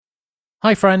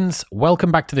Hi friends,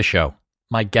 welcome back to the show.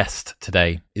 My guest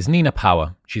today is Nina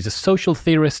Power. She's a social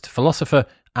theorist, philosopher,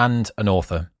 and an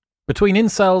author. Between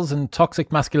incels and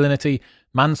toxic masculinity,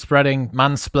 manspreading,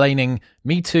 mansplaining,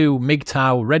 Me Too,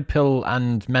 MGTOW, Red Pill,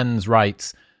 and men's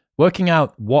rights, working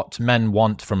out what men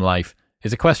want from life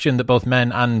is a question that both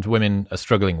men and women are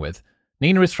struggling with.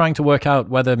 Nina is trying to work out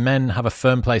whether men have a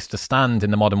firm place to stand in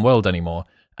the modern world anymore,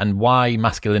 and why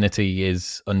masculinity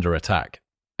is under attack.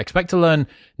 Expect to learn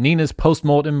Nina's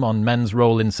post-mortem on men's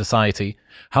role in society,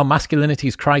 how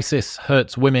masculinity's crisis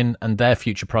hurts women and their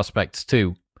future prospects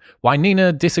too, why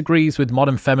Nina disagrees with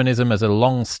modern feminism as a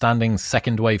long-standing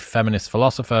second-wave feminist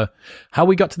philosopher, how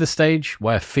we got to the stage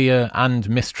where fear and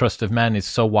mistrust of men is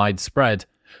so widespread,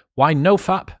 why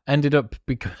NoFap ended up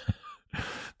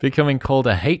becoming called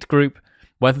a hate group,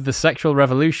 whether the sexual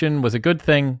revolution was a good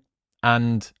thing,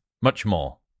 and much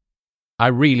more. I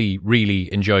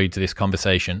really enjoyed this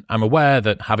conversation. I'm aware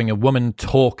that having a woman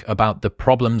talk about the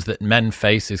problems that men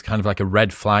face is kind of like a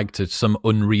red flag to some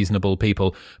unreasonable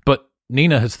people, but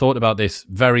Nina has thought about this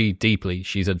very deeply.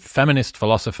 She's a feminist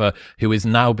philosopher who is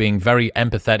now being very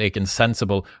empathetic and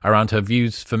sensible around her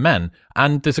views for men.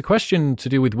 And there's a question to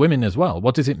do with women as well.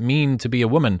 What does it mean to be a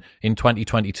woman in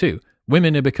 2022?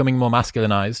 Women are becoming more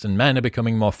masculinized and men are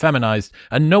becoming more feminized,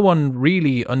 and no one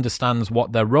really understands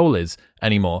what their role is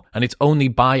anymore. And it's only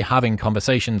by having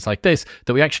conversations like this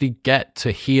that we actually get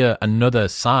to hear another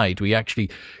side. We actually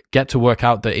get to work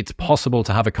out that it's possible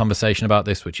to have a conversation about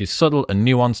this, which is subtle and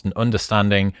nuanced and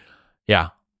understanding. Yeah,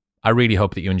 I really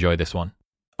hope that you enjoy this one.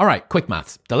 All right, quick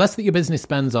maths. The less that your business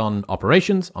spends on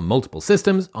operations, on multiple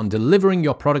systems, on delivering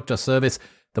your product or service,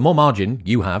 the more margin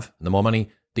you have, the more money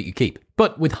that you keep.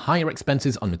 But with higher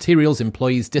expenses on materials,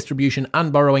 employees, distribution,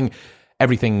 and borrowing,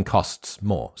 everything costs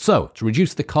more. So, to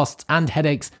reduce the costs and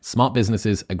headaches, smart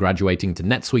businesses are graduating to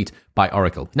NetSuite by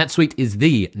Oracle. NetSuite is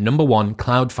the #1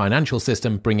 cloud financial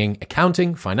system, bringing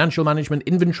accounting, financial management,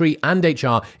 inventory, and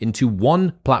HR into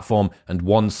one platform and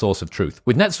one source of truth.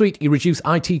 With NetSuite, you reduce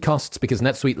IT costs because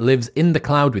NetSuite lives in the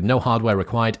cloud with no hardware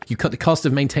required. You cut the cost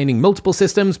of maintaining multiple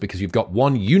systems because you've got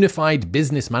one unified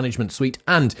business management suite,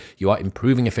 and you are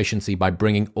improving efficiency by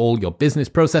bringing all your business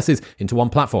processes into one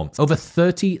platform. Over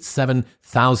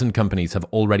 37,000 companies have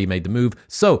already made the move,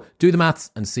 so do the maths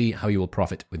and see how you will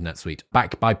profit with NetSuite.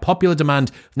 Backed by popular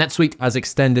demand, NetSuite has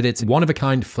extended its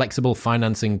one-of-a-kind flexible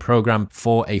financing program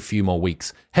for a few more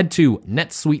weeks. Head to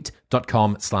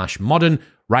netsuite.com/modern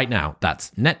right now.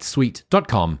 That's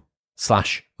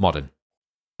netsuite.com/modern.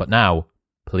 But now,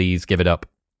 please give it up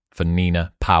for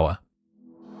Nina Power.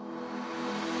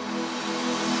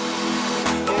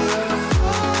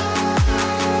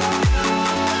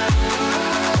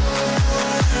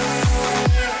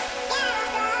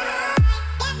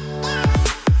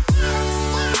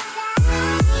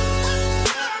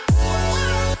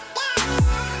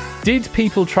 Did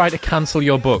people try to cancel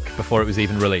your book before it was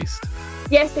even released?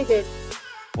 Yes, they did.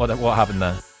 What happened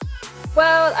there?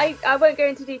 Well, I won't go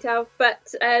into detail,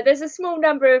 but there's a small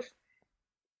number of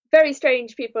very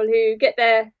strange people who get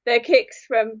their kicks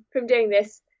from doing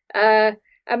this. And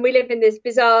we live in this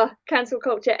bizarre cancel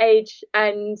culture age.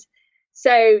 And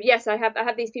so, yes, I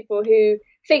have these people who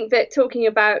think that talking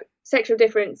about sexual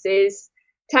difference is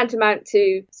tantamount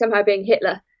to somehow being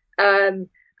Hitler.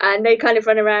 And they kind of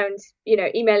run around,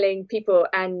 emailing people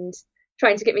and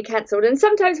trying to get me cancelled. And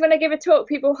sometimes when I give a talk,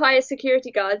 people hire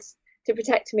security guards to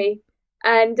protect me.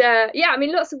 And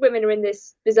lots of women are in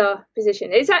this bizarre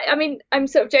position. I'm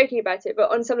sort of joking about it, but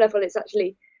on some level, it's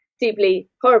actually deeply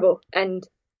horrible. And,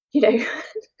 who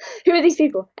are these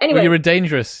people? Anyway. Well, you're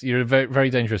a very,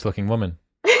 very dangerous looking woman.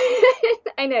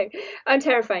 I know. I'm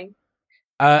terrifying.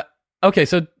 Okay,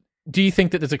 so do you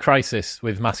think that there's a crisis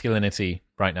with masculinity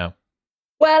right now?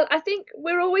 Well, I think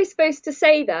we're always supposed to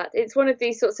say that. It's one of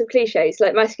these sorts of cliches,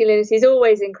 like masculinity is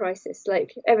always in crisis.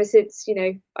 Like ever since,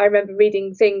 I remember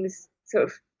reading things sort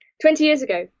of 20 years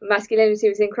ago, masculinity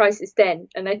was in crisis then.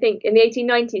 And I think in the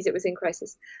 1890s it was in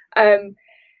crisis, and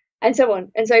so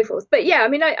on and so forth. But yeah,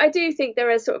 I do think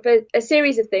there are sort of a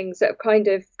series of things that have kind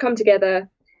of come together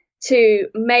to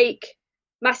make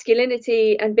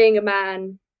masculinity and being a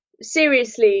man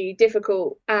seriously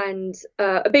difficult and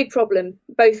a big problem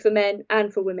both for men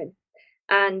and for women.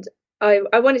 And I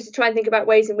wanted to try and think about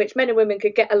ways in which men and women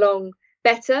could get along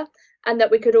better, and that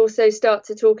we could also start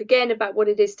to talk again about what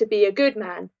it is to be a good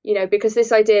man, because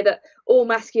this idea that all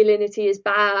masculinity is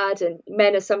bad and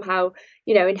men are somehow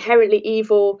inherently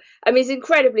evil, it's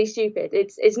incredibly stupid.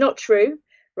 It's not true,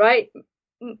 right?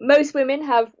 Most women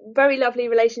have very lovely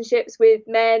relationships with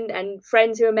men and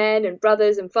friends who are men and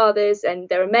brothers and fathers, and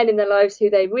there are men in their lives who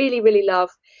they really, really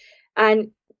love. And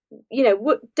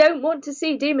don't want to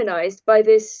see demonized by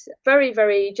this very,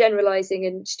 very generalizing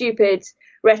and stupid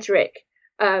rhetoric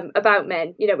about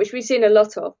men, which we've seen a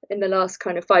lot of in the last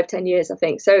kind of 5-10 years, I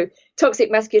think. So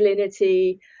toxic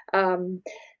masculinity,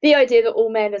 the idea that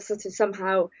all men are sort of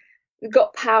somehow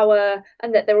got power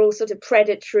and that they're all sort of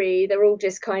predatory, they're all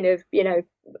just kind of,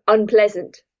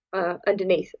 unpleasant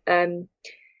underneath.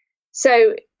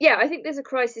 So, yeah, I think there's a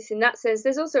crisis in that sense.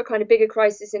 There's also a kind of bigger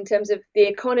crisis in terms of the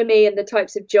economy and the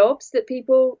types of jobs that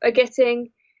people are getting.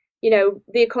 The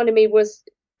economy was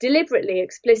deliberately,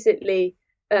 explicitly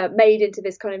made into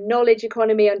this kind of knowledge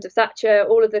economy under Thatcher.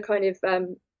 All of the kind of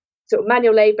sort of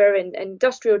manual labour and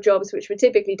industrial jobs, which were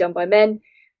typically done by men,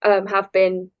 have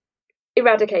been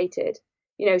eradicated.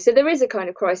 So there is a kind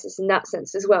of crisis in that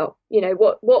sense as well.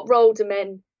 What role do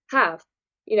men have?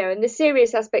 And the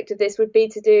serious aspect of this would be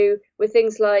to do with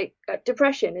things like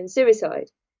depression and suicide.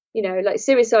 Like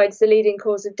suicide's the leading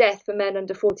cause of death for men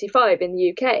under 45 in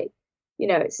the UK.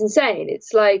 It's insane.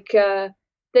 It's like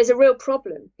there's a real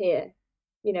problem here,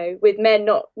 with men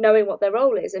not knowing what their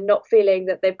role is and not feeling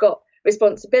that they've got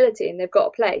responsibility and they've got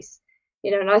a place.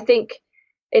 And I think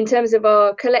in terms of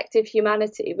our collective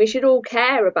humanity, we should all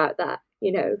care about that.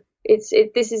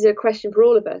 This is a question for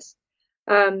all of us.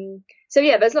 So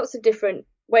yeah, there's lots of different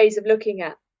ways of looking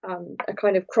at a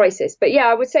kind of crisis. But yeah,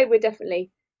 I would say we're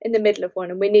definitely in the middle of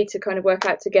one, and we need to kind of work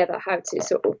out together how to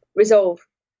sort of resolve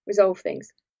things.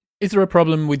 Is there a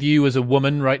problem with you as a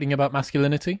woman writing about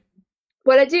masculinity?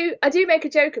 Well, I do make a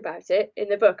joke about it in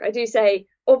the book. I do say,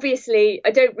 obviously,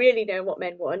 I don't really know what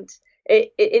men want.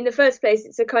 In the first place,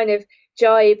 it's a kind of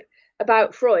jibe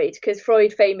about Freud, because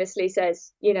Freud famously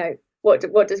says, what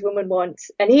does women want?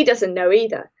 And he doesn't know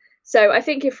either. So I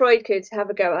think if Freud could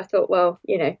have a go, I thought, well,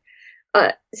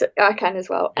 so I can as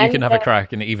well. You can have a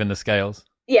crack and even the scales.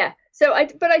 Yeah.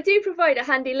 But I do provide a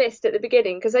handy list at the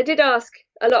beginning, because I did ask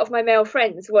a lot of my male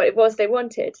friends what it was they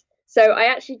wanted. So I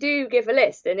actually do give a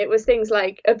list, and it was things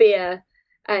like a beer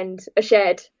and a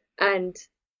shed and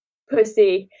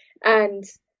pussy and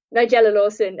Nigella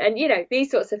Lawson and, these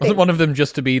sorts of things. Wasn't one of them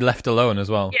just to be left alone as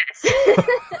well? Yes.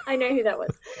 I know who that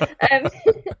was.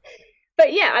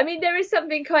 But yeah, I mean, there is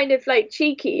something kind of like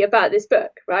cheeky about this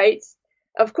book, right?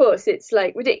 Of course, it's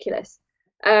like ridiculous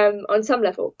on some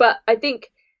level. But I think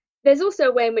there's also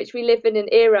a way in which we live in an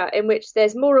era in which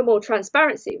there's more and more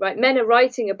transparency, right? Men are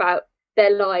writing about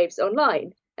their lives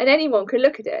online and anyone can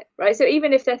look at it, right? So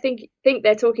even if they think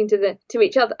they're talking to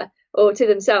each other or to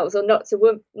themselves or not to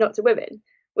women,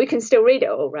 we can still read it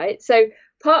all, right? So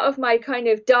part of my kind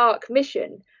of dark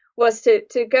mission was to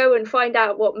go and find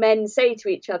out what men say to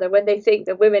each other when they think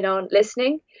that women aren't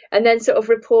listening, and then sort of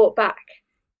report back.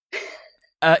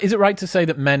 Is it right to say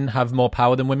that men have more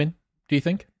power than women, do you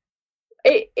think?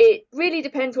 It really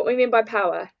depends what we mean by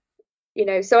power.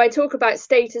 So I talk about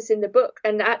status in the book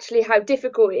and actually how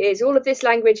difficult it is. All of this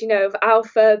language, of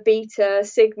alpha, beta,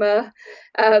 sigma,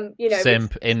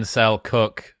 simp, incel,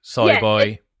 cook, soy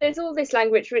boy. There's all this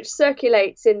language which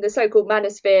circulates in the so-called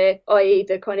manosphere, i.e.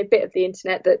 the kind of bit of the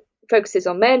internet that focuses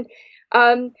on men.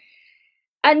 And,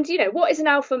 what is an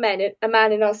alpha man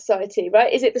in our society,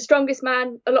 right? Is it the strongest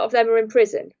man? A lot of them are in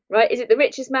prison, right? Is it the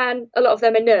richest man? A lot of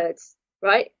them are nerds,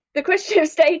 right? The question of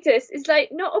status is like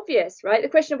not obvious, right? The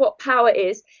question of what power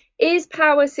is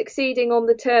power succeeding on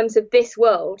the terms of this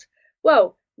world?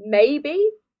 Well, maybe,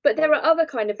 but there are other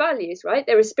kind of values, right?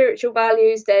 There are spiritual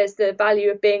values. There's the value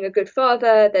of being a good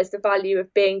father. There's the value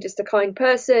of being just a kind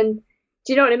person.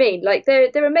 Do you know what I mean? Like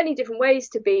there are many different ways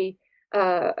to be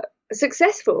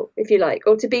successful, if you like,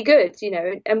 or to be good,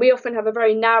 and we often have a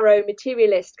very narrow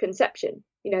materialist conception,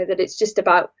 that it's just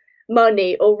about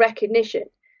money or recognition.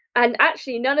 And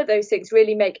actually, none of those things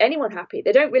really make anyone happy.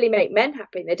 They don't really make men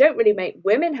happy. They don't really make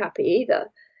women happy either.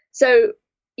 So,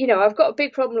 I've got a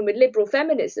big problem with liberal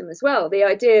feminism as well. The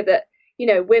idea that,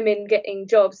 women getting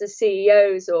jobs as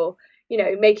CEOs or,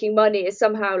 making money is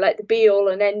somehow like the be all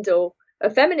and end all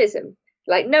of feminism.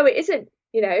 Like, no, it isn't.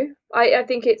 I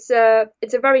think it's a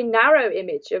very narrow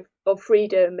image of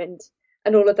freedom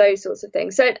and all of those sorts of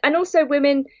things. So, and also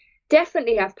women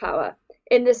definitely have power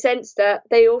in the sense that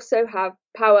they also have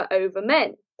power over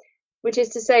men, which is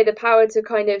to say the power to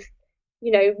kind of,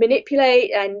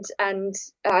 manipulate and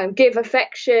give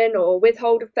affection or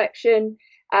withhold affection.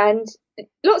 And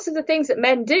lots of the things that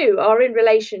men do are in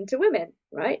relation to women,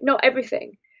 right? Not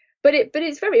everything, but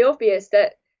it's very obvious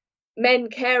that men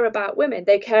care about women.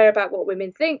 They care about what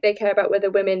women think. They care about whether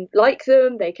women like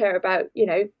them. They care about,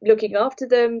 looking after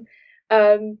them.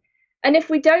 And if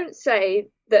we don't say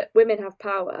that women have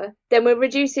power, then we're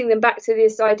reducing them back to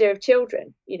this idea of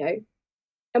children, and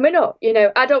we're not.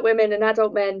 Adult women and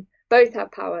adult men both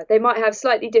have power. They might have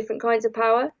slightly different kinds of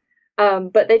power,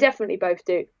 But they definitely both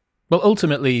do. Well,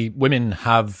 ultimately, women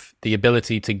have the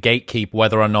ability to gatekeep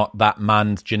whether or not that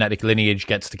man's genetic lineage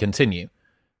gets to continue,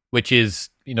 which is,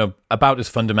 about as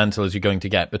fundamental as you're going to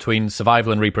get. Between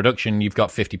survival and reproduction, you've got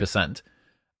 50%.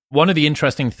 One of the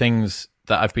interesting things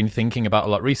that I've been thinking about a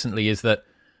lot recently is that it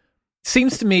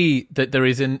seems to me that there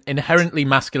is an inherently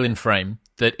masculine frame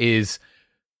that is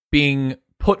being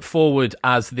put forward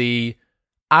as the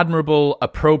admirable,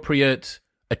 appropriate,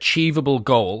 achievable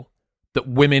goal that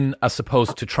women are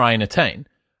supposed to try and attain.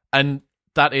 And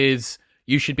that is,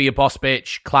 you should be a boss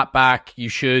bitch, clap back, you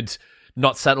should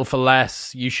not settle for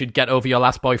less, you should get over your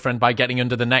last boyfriend by getting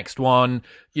under the next one.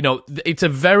 It's a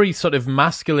very sort of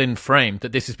masculine frame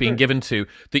that this is being given to,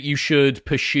 that you should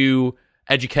pursue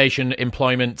education,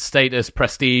 employment, status,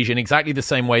 prestige in exactly the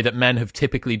same way that men have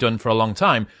typically done for a long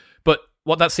time. But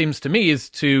what that seems to me is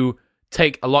to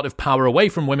take a lot of power away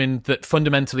from women that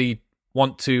fundamentally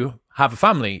want to have a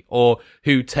family, or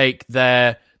who take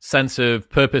their sense of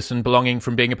purpose and belonging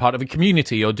from being a part of a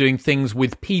community or doing things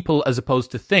with people as opposed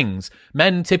to things.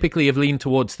 Men typically have leaned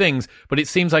towards things, but it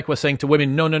seems like we're saying to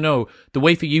women, no. The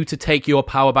way for you to take your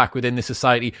power back within this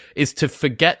society is to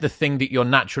forget the thing that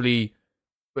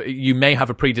you may have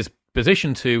a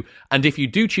predisposition to. And if you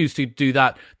do choose to do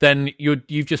that, then you've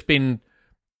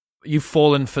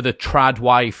fallen for the trad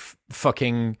wife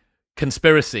fucking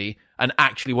conspiracy, and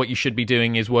actually what you should be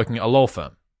doing is working at a law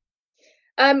firm.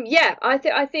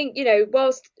 I think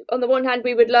whilst on the one hand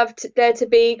we would love there to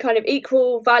be kind of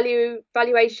equal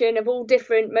valuation of all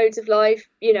different modes of life,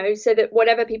 so that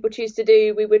whatever people choose to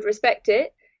do, we would respect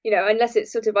it, unless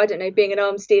it's sort of, I don't know, being an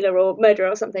arms dealer or murderer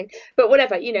or something. But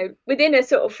whatever, within a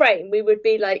sort of frame, we would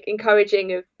be like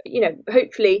encouraging of,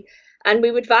 hopefully, and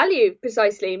we would value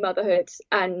precisely motherhood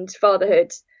and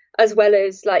fatherhood, as well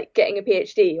as like getting a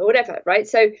PhD or whatever, right?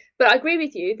 So, but I agree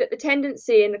with you that the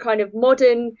tendency in the kind of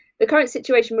the current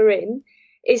situation we're in,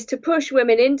 is to push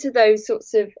women into those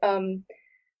sorts of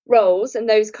roles and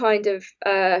those kind of,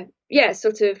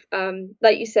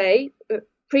 like you say,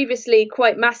 previously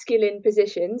quite masculine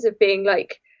positions of being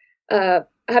like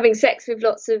having sex with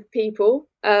lots of people,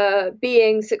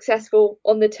 being successful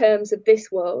on the terms of this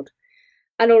world,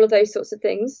 and all of those sorts of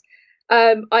things.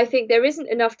 I think there isn't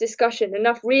enough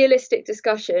realistic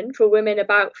discussion for women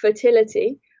about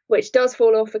fertility, which does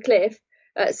fall off a cliff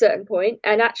at a certain point.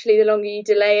 And actually, the longer you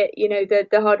delay it,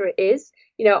 the harder it is.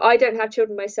 I don't have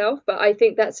children myself, but I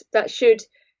think that should,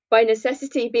 by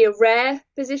necessity, be a rare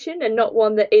position and not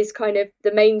one that is kind of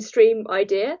the mainstream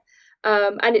idea.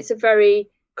 And it's a very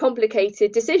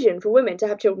complicated decision for women to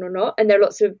have children or not. And there are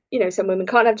lots of, some women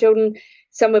can't have children.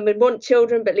 Some women want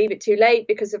children but leave it too late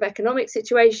because of economic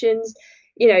situations,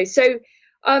 So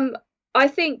I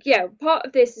think, part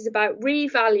of this is about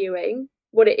revaluing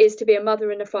what it is to be a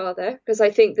mother and a father, because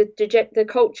I think the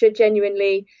culture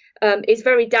genuinely is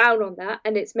very down on that,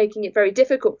 and it's making it very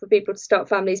difficult for people to start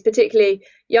families, particularly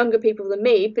younger people than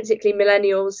me, particularly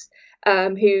millennials,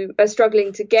 who are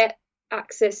struggling to get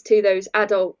access to those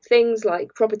adult things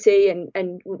like property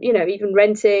and even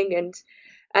renting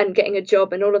and getting a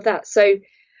job and all of that. So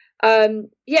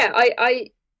I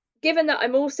given that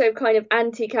I'm also kind of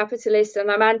anti-capitalist and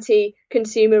I'm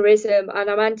anti-consumerism and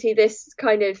I'm anti this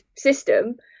kind of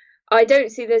system, I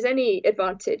don't see there's any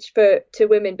advantage to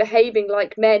women behaving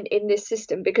like men in this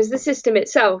system, because the system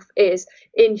itself is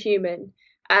inhuman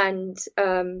and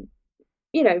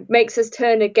makes us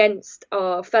turn against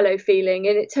our fellow feeling,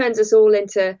 and it turns us all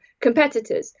into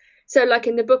competitors. So like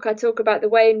in the book, I talk about the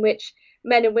way in which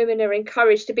men and women are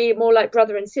encouraged to be more like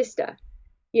brother and sister,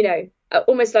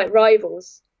 almost like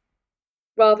rivals,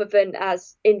 rather than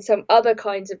as in some other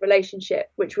kinds of relationship,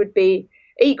 which would be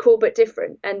equal but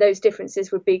different, and those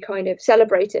differences would be kind of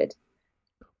celebrated.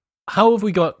 How have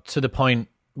we got to the point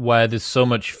where there's so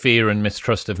much fear and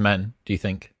mistrust of men, do you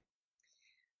think?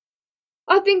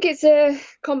 I think it's a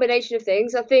combination of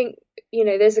things. I think,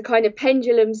 there's a kind of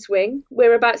pendulum swing.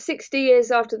 We're about 60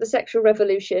 years after the sexual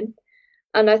revolution.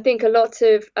 And I think a lot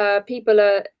of people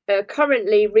are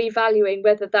currently revaluing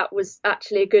whether that was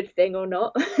actually a good thing or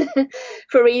not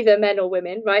for either men or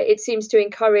women, right? It seems to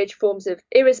encourage forms of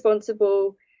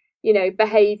irresponsible,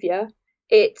 behavior.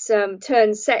 It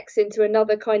turns sex into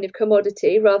another kind of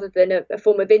commodity rather than a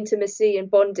form of intimacy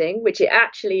and bonding, which it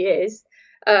actually is.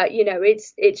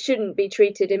 It shouldn't be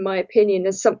treated, in my opinion,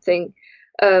 as something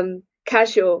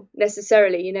casual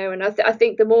necessarily, and I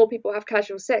think the more people have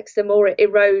casual sex, the more it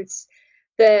erodes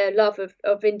their love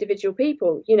of individual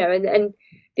people, and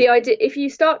the idea, if you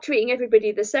start treating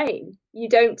everybody the same, you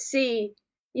don't see,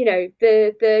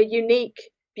 the unique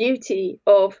beauty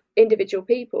of individual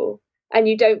people, and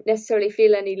you don't necessarily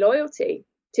feel any loyalty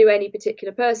to any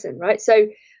particular person, right? So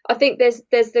I think there's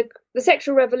the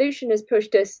sexual revolution has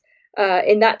pushed us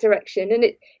in that direction, and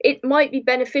it might be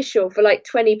beneficial for like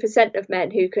 20% of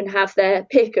men who can have their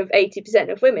pick of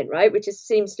 80% of women, right? Which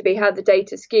seems to be how the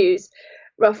data skews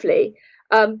roughly.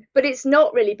 But it's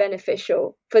not really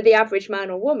beneficial for the average man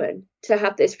or woman to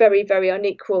have this very, very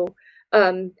unequal,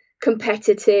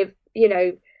 competitive,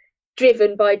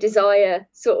 driven by desire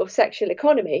sort of sexual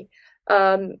economy.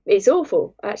 It's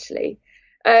awful, actually.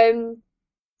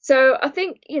 So I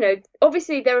think,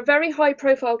 obviously there are very high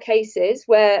profile cases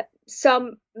where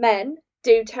some men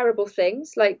do terrible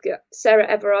things, like Sarah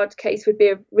Everard case would be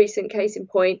a recent case in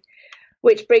point,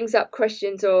 which brings up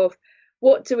questions of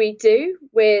what do we do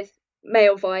with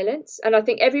male violence? And I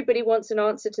think everybody wants an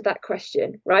answer to that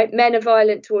question, right? Men are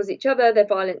violent towards each other, they're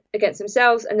violent against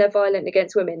themselves, and they're violent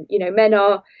against women. Men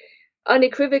are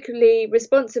unequivocally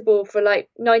responsible for like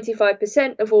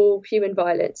 95% of all human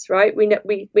violence, right? We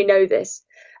know this,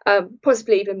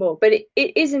 possibly even more, but it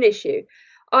is an issue.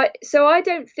 So I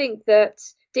don't think that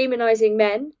demonizing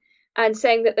men and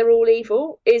saying that they're all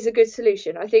evil is a good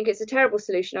solution. I think it's a terrible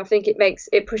solution. I think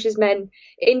it pushes men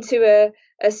into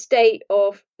a state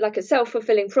of like a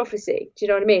self-fulfilling prophecy. Do you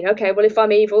know what I mean? Okay, well, if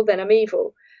I'm evil, then I'm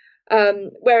evil.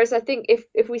 Whereas I think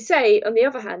if we say, on the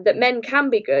other hand, that men can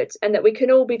be good and that we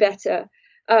can all be better,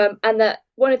 and that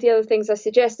one of the other things I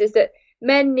suggest is that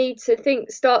men need to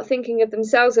start thinking of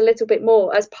themselves a little bit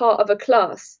more as part of a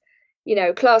class,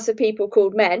 class of people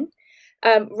called men,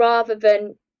 rather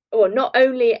than, or not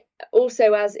only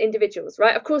also as individuals,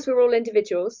 right? Of course, we're all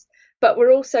individuals, but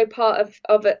we're also part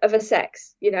of a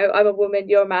sex. I'm a woman,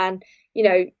 you're a man.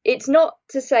 It's not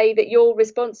to say that you're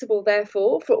responsible,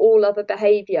 therefore, for all other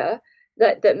behavior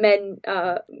that men,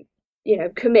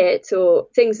 commit, or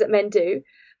things that men do.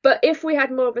 But if we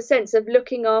had more of a sense of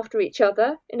looking after each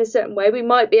other in a certain way, we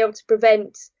might be able to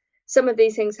prevent some of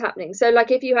these things happening. So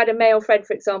like if you had a male friend,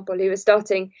 for example, who was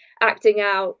starting acting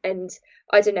out and,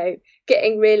 I don't know,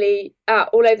 getting really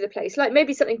all over the place, like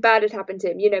maybe something bad had happened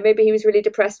to him, maybe he was really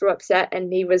depressed or upset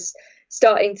and he was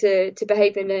starting to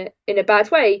behave in a bad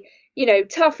way.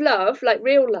 Tough love, like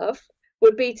real love,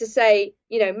 would be to say,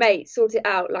 mate, sort it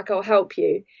out, like I'll help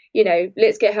you,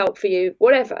 let's get help for you,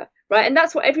 whatever, right? And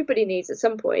that's what everybody needs at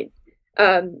some point.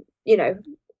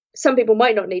 Some people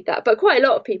might not need that, but quite a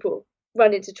lot of people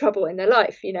run into trouble in their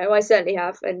life. I certainly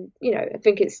have, and I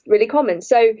think it's really common.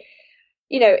 So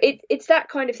it's that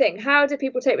kind of thing. How do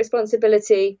people take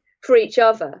responsibility for each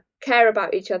other, care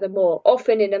about each other more,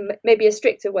 often in maybe a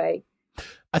stricter way?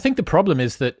 I think the problem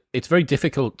is that it's very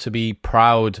difficult to be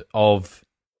proud of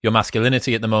your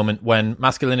masculinity at the moment when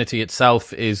masculinity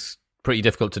itself is pretty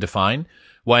difficult to define,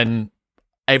 when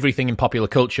everything in popular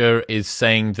culture is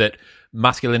saying that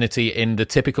masculinity in the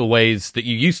typical ways that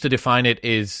you used to define it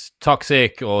is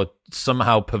toxic or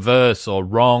somehow perverse or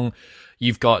wrong.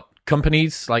 You've got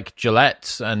companies like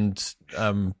Gillette and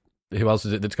who else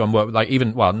is it that's gone work? Like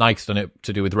even, well, Nike's done it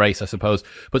to do with race, I suppose,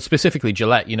 but specifically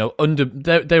Gillette,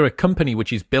 they're a company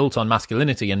which is built on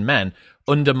masculinity and men,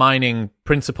 undermining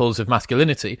principles of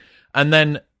masculinity. And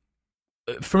then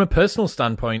from a personal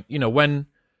standpoint, when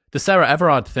the Sarah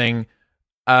Everard thing,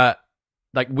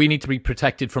 like we need to be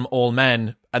protected from all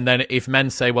men. And then if men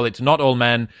say, well, it's not all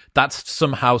men, that's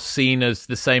somehow seen as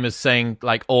the same as saying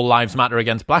like all lives matter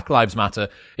against Black Lives Matter.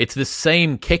 It's the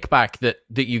same kickback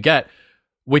that you get,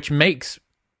 which makes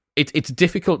it's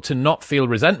difficult to not feel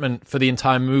resentment for the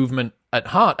entire movement at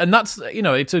heart. And that's,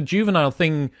 it's a juvenile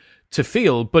thing to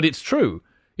feel, but it's true.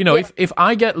 Yeah. If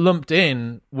I get lumped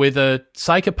in with a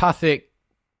psychopathic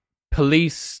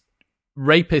police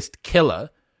rapist killer,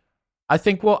 I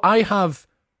think, well, I have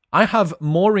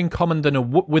more in common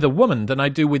with a woman than I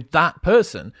do with that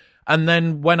person. And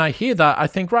then when I hear that, I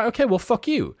think, right, okay, well, fuck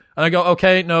you. And I go,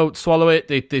 okay, no, swallow it.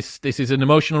 This is an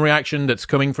emotional reaction that's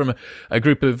coming from a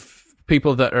group of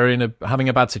people that are having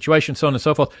a bad situation, so on and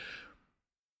so forth.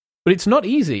 But it's not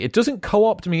easy. It doesn't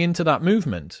co-opt me into that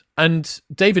movement. And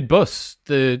David Buss,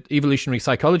 the evolutionary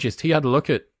psychologist, he had a look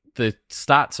at the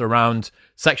stats around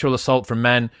sexual assault from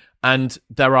men, and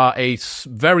there are a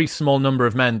very small number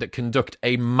of men that conduct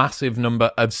a massive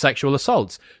number of sexual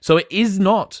assaults. So it is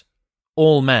not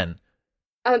all men.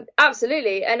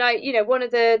 Absolutely. And one of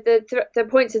the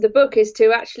points of the book is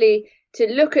to actually to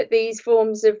look at these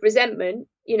forms of resentment,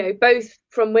 both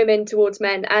from women towards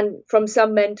men and from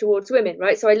some men towards women,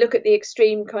 right? So I look at the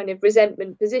extreme kind of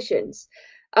resentment positions,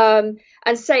 and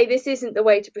say this isn't the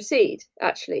way to proceed.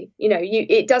 Actually,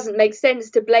 it doesn't make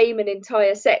sense to blame an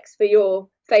entire sex for your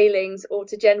failings or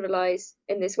to generalize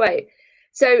in this way.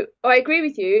 So I agree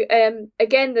with you.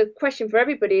 Again, the question for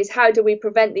everybody is how do we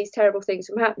prevent these terrible things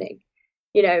from happening?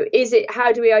 Is it,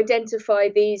 how do we identify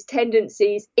these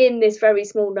tendencies in this very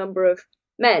small number of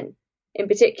men in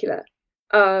particular?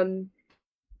 And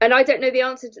I don't know the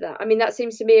answer to that. I mean, that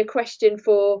seems to me a question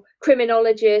for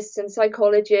criminologists and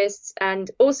psychologists, and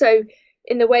also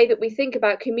in the way that we think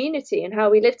about community and how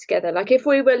we live together. Like, if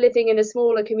we were living in a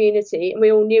smaller community and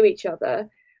we all knew each other,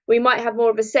 we might have more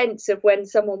of a sense of when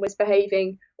someone was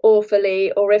behaving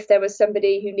awfully, or if there was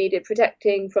somebody who needed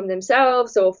protecting from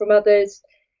themselves or from others,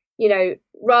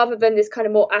 rather than this kind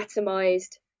of more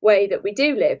atomized way that we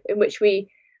do live, in which we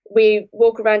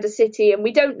walk around a city and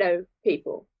we don't know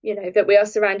people, that we are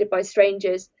surrounded by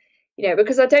strangers,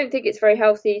 because I don't think it's very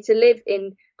healthy to live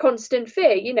in constant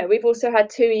fear. We've also had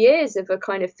 2 years of a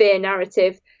kind of fear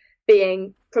narrative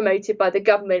being promoted by the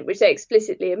government, which they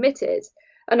explicitly admitted.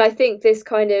 And I think this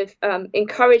kind of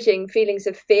encouraging feelings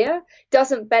of fear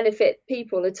doesn't benefit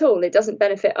people at all. It doesn't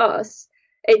benefit us.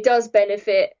 It does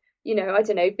benefit, I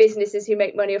don't know, businesses who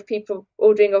make money off people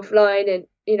ordering offline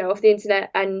and, off the internet,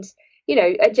 and,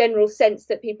 a general sense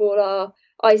that people are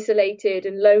isolated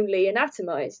and lonely and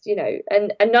atomized,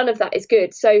 and none of that is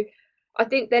good. So I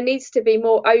think there needs to be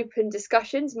more open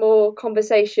discussions, more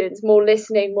conversations, more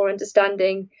listening, more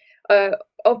understanding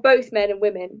of both men and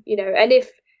women, and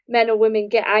if men or women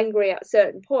get angry at a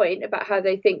certain point about how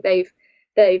they think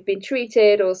they've been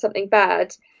treated or something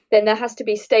bad, then there has to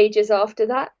be stages after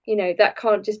that. That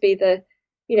can't just be the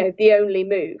only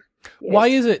move. Why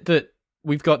is it that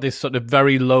we've got this sort of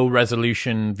very low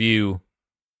resolution view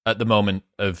at the moment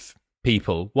of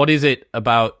people? What is it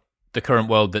about the current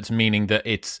world that's meaning that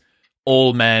it's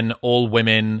all men, all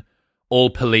women, all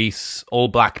police, all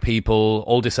black people,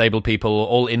 all disabled people,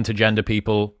 all intergender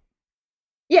people?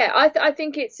 Yeah, I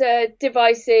think it's a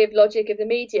divisive logic of the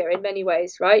media in many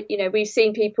ways, right? We've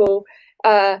seen people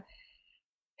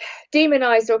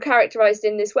demonized or characterized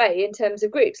in this way in terms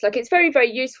of groups. Like, it's very,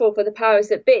 very useful for the powers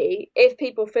that be if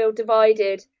people feel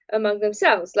divided among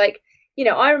themselves. Like,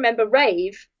 I remember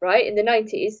rave, right, in the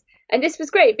 90s, and this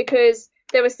was great because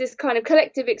there was this kind of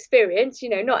collective experience.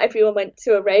 Not everyone went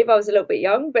to a rave. I was a little bit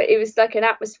young, but it was like an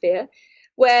atmosphere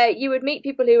where you would meet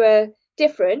people who were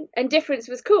different, and difference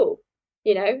was cool.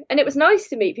 And it was nice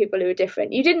to meet people who were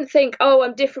different. You didn't think, oh,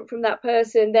 I'm different from that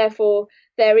person, therefore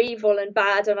they're evil and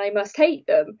bad and I must hate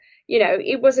them.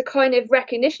 It was a kind of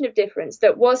recognition of difference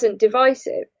that wasn't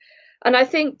divisive. And I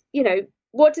think,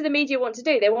 what do the media want to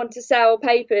do? They want to sell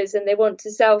papers and they want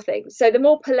to sell things. So the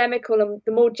more polemical and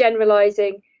the more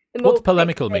generalizing, the more... What's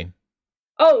polemical mean?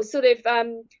 Oh, sort of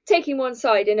taking one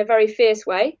side in a very fierce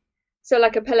way. So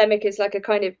like a polemic is like a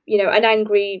kind of, an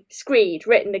angry screed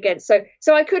written against.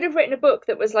 So I could have written a book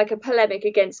that was like a polemic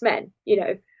against men.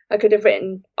 I could have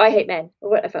written, I hate men or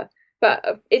whatever,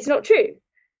 but it's not true,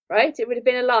 right? It would have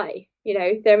been a lie.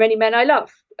 There are many men I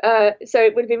love. So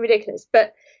it would have been ridiculous.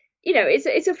 But,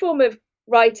 it's a form of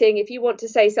writing if you want to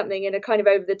say something in a kind of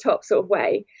over the top sort of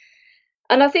way.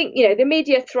 And I think, the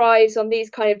media thrives on these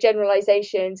kind of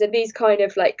generalizations and these kind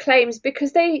of like claims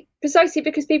because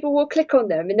people will click on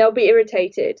them and they'll be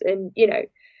irritated. And,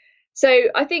 so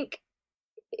I think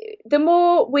the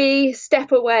more we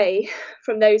step away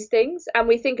from those things and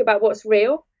we think about what's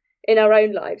real in our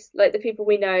own lives, like the people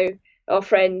we know, our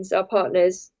friends, our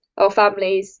partners, our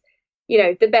families,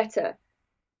 the better.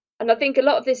 And I think a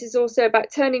lot of this is also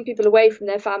about turning people away from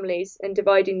their families and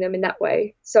dividing them in that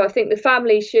way. So I think the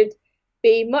family should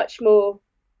be much more,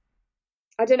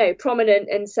 I don't know, prominent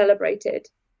and celebrated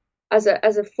as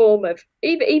a form of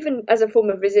even as a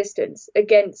form of resistance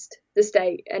against the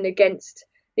state and against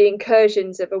the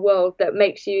incursions of a world that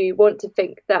makes you want to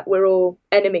think that we're all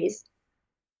enemies.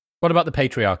 What about the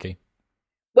patriarchy?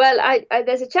 Well,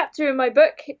 there's a chapter in my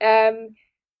book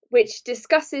which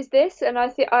discusses this, and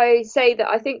I say that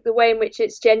I think the way in which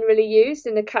it's generally used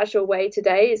in a casual way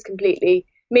today is completely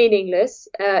meaningless,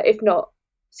 if not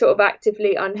sort of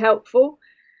actively unhelpful.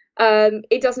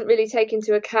 It doesn't really take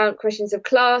into account questions of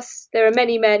class. There are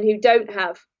many men who don't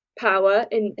have power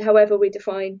in however we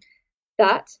define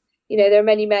that. There are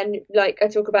many men, like I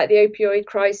talk about the opioid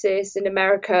crisis in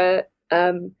America,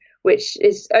 which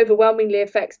is overwhelmingly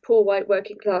affects poor white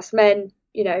working class men,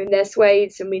 in their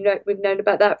swathes, and we've known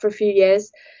about that for a few years,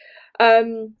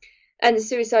 and the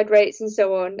suicide rates and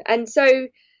so on. And so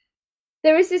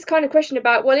there is this kind of question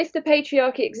about, well, if the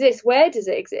patriarchy exists, where does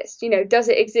it exist? Does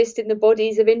it exist in the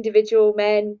bodies of individual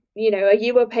men? Are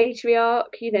you a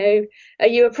patriarch? Are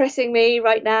you oppressing me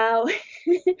right now?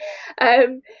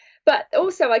 But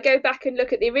also I go back and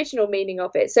look at the original meaning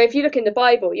of it. So if you look in the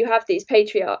Bible, you have these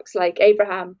patriarchs like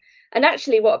Abraham. And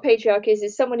actually what a patriarch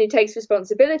is someone who takes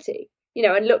responsibility,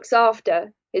 and looks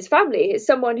after his family. It's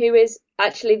someone who is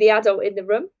actually the adult in the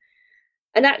room.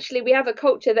 And actually, we have a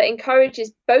culture that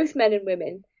encourages both men and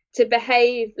women to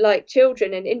behave like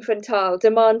children and infantile,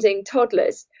 demanding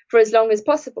toddlers for as long as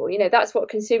possible. That's what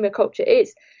consumer culture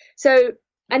is. So,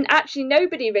 and actually,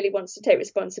 nobody really wants to take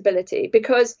responsibility,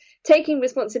 because taking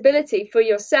responsibility for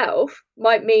yourself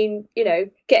might mean,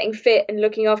 getting fit and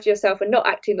looking after yourself and not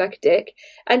acting like a dick.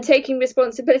 And taking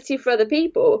responsibility for other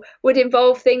people would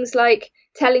involve things like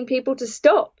telling people to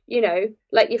stop,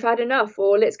 like you've had enough,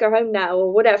 or let's go home now,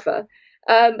 or whatever.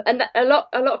 And a lot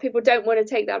of people don't want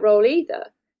to take that role either.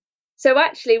 So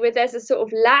actually, there's a sort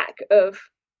of lack of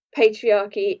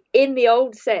patriarchy in the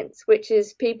old sense, which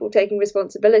is people taking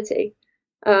responsibility,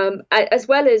 as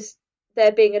well as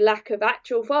there being a lack of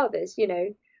actual fathers.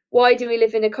 Why do we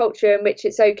live in a culture in which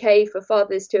it's okay for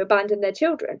fathers to abandon their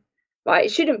children? Right?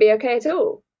 It shouldn't be okay at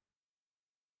all.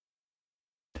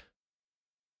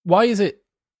 Why is it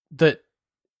that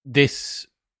this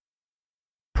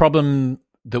problem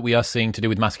that we are seeing to do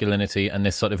with masculinity and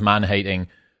this sort of man-hating,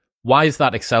 why is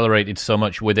that accelerated so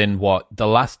much within the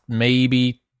last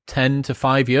maybe 10 to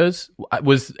 5 years?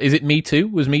 Is it Me Too?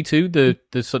 Was Me Too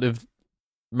the sort of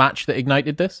match that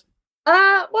ignited this?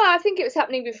 Well, I think it was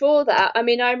happening before that. I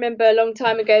mean, I remember a long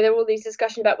time ago, there were all these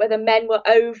discussions about whether men were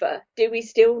over. Do we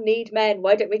still need men?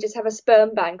 Why don't we just have a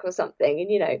sperm bank or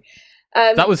something?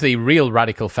 And, that was the real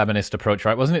radical feminist approach,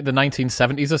 right? Wasn't it the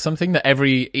 1970s or something that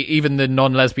even the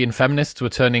non-lesbian feminists were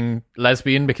turning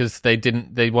lesbian because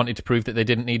they wanted to prove that they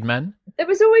didn't need men? There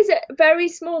was always a very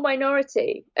small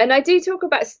minority, and I do talk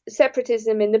about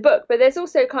separatism in the book, but there's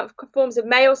also kind of forms of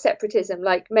male separatism,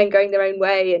 like men going their own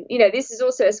way, and this is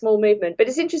also a small movement. But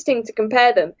it's interesting to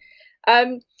compare them.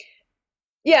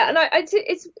 Yeah, and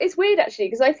it's weird actually,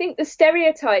 because I think the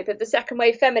stereotype of the second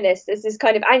wave feminist as this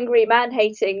kind of angry,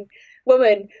 man-hating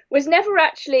woman was never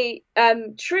actually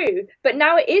true, but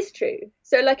now it is true.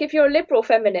 So like, if you're a liberal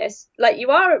feminist, like you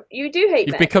do hate men.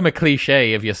 You've become a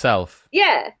cliche of yourself.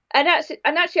 Yeah, and actually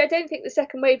I don't think the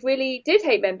second wave really did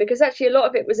hate men, because actually a lot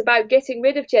of it was about getting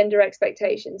rid of gender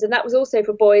expectations, and that was also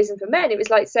for boys and for men. It was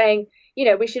like saying,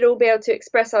 we should all be able to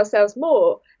express ourselves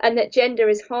more, and that gender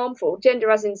is harmful.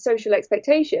 Gender, as in social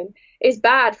expectation, is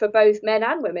bad for both men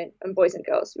and women and boys and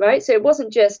girls, right? So it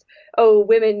wasn't just,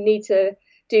 women need to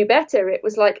do better. It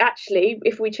was like, actually,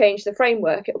 if we change the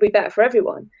framework, it'll be better for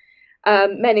everyone,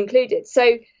 men included.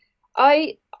 So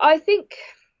I think,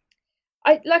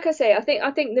 like I say, I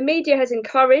think the media has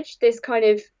encouraged this kind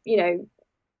of,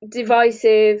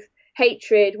 divisive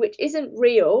hatred, which isn't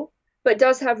real, but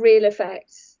does have real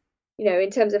effects,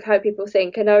 in terms of how people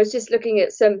think. And I was just looking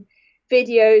at some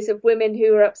videos of women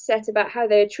who were upset about how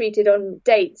they were treated on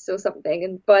dates or something,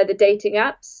 and by the dating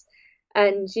apps.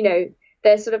 And,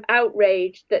 they're sort of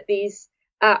outraged that these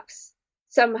apps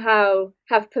somehow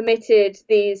have permitted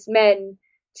these men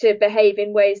to behave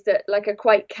in ways that like are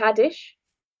quite caddish.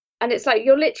 And it's like,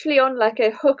 you're literally on like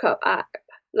a hookup app.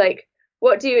 Like,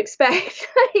 what do you expect?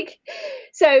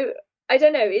 So I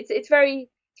don't know. It's very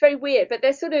weird. But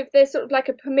there's sort of like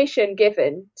a permission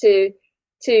given to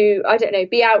I don't know,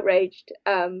 be outraged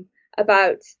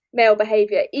about male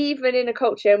behaviour, even in a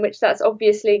culture in which that's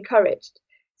obviously encouraged.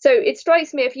 So it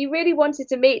strikes me, if you really wanted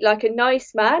to meet like a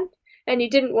nice man, and you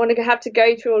didn't want to have to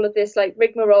go through all of this like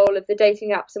rigmarole of the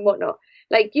dating apps and whatnot,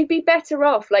 like you'd be better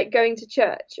off like going to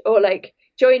church, or like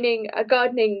joining a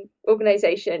gardening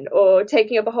organization, or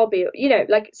taking up a hobby,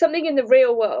 like something in the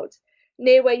real world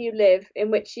near where you live, in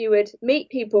which you would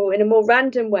meet people in a more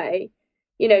random way,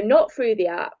 not through the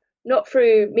app, not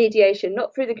through mediation,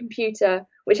 not through the computer,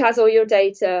 which has all your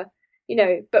data,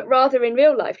 but rather in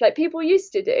real life, like people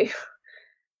used to do.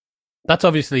 That's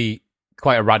obviously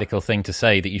quite a radical thing to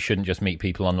say, that you shouldn't just meet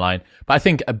people online. But I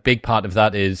think a big part of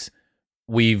that is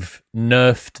we've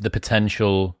nerfed the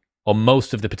potential, or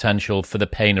most of the potential, for the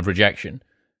pain of rejection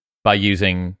by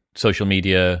using social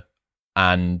media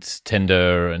and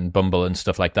Tinder and Bumble and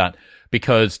stuff like that.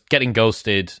 Because getting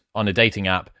ghosted on a dating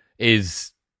app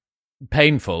is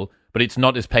painful, but it's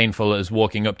not as painful as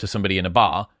walking up to somebody in a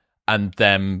bar and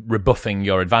them rebuffing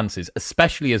your advances,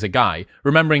 especially as a guy,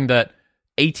 remembering that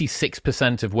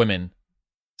 86% of women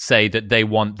say that they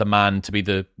want the man to be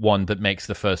the one that makes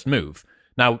the first move.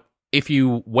 Now, if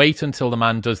you wait until the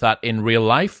man does that in real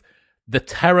life, the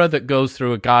terror that goes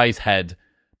through a guy's head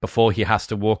before he has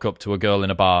to walk up to a girl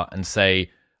in a bar and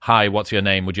say, "Hi, what's your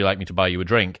name? Would you like me to buy you a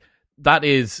drink?" That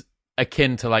is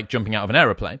akin to like jumping out of an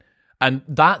aeroplane. And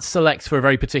that selects for a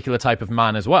very particular type of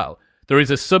man as well. There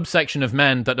is a subsection of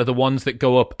men that are the ones that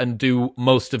go up and do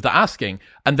most of the asking.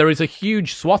 And there is a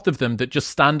huge swath of them that just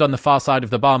stand on the far side of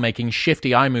the bar making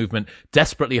shifty eye movement,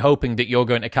 desperately hoping that you're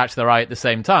going to catch their eye at the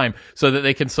same time so that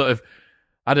they can sort of,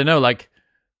 I don't know, like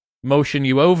motion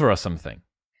you over or something.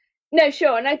 No,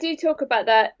 sure. And I do talk about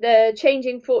that, the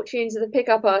changing fortunes of the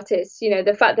pickup artists,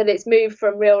 the fact that it's moved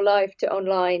from real life to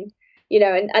online,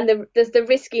 and there's the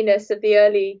riskiness of the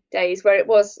early days where it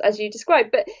was, as you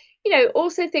described. But,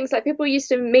 also things like people used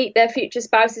to meet their future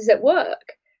spouses at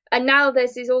work. And now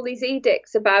there's all these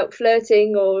edicts about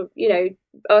flirting or,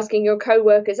 asking your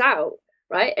co-workers out,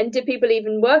 right? And do people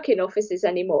even work in offices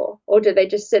anymore? Or do they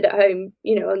just sit at home,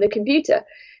 on the computer?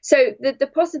 So the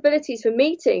possibilities for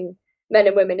meeting men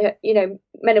and women, men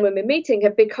and women meeting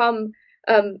have become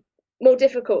more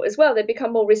difficult as well. They've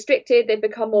become more restricted. They've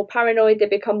become more paranoid. They've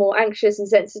become more anxious and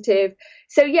sensitive.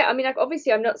 So yeah, I mean,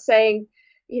 obviously, I'm not saying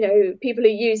people who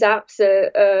use apps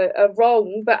are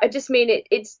wrong, but I just mean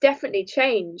it's definitely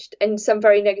changed in some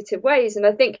very negative ways. And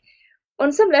I think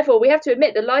on some level we have to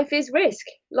admit that life is risk.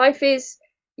 Life is,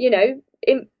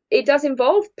 it does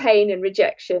involve pain and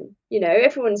rejection.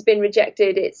 Everyone's been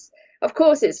rejected. Of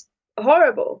course it's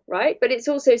horrible, right? But it's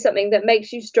also something that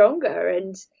makes you stronger.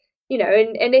 And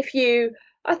and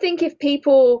I think if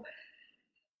people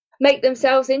make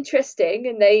themselves interesting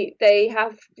and they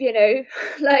have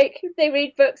like they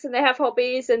read books and they have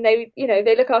hobbies and they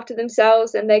look after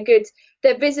themselves and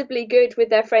they're visibly good with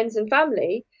their friends and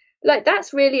family, like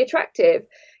that's really attractive.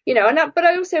 But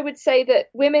I also would say that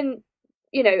women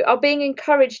are being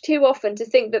encouraged too often to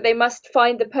think that they must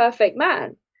find the perfect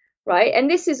man, right? And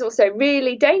this is also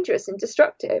really dangerous and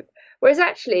destructive. Whereas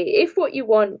actually, if what you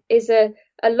want is a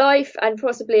life and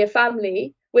possibly a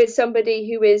family with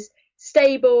somebody who is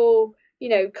stable,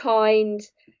 kind,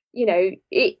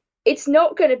 it's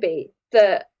not going to be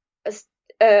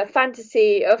a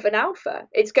fantasy of an alpha.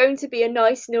 It's going to be a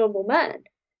nice, normal man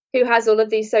who has all of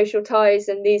these social ties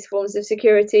and these forms of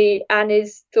security and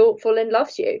is thoughtful and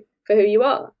loves you for who you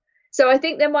are. So I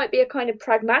think there might be a kind of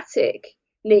pragmatic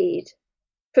need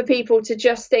for people to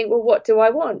just think, well, what do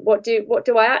I want? What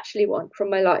do I actually want from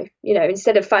my life?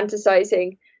 Instead of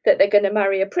fantasizing that they're going to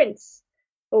marry a prince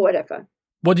or whatever.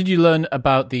 What did you learn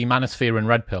about the manosphere and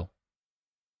red pill?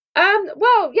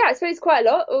 Well, yeah, I suppose quite a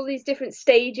lot. All these different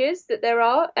stages that there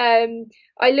are. I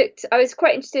was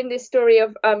quite interested in this story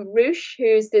of Roosh,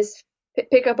 who's this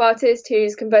pickup artist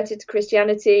who's converted to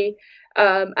Christianity,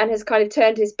 and has kind of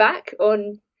turned his back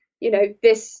on,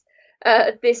 this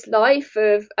life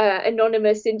of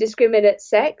anonymous, indiscriminate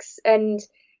sex, and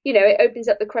it opens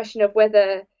up the question of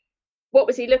what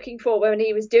was he looking for when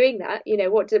he was doing that?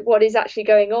 What is actually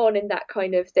going on in that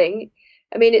kind of thing?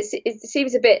 I mean, it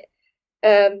seems a bit.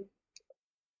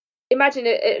 Imagine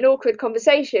an awkward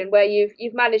conversation where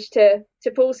you've managed to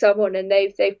pull someone and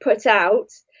they've put out,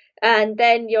 and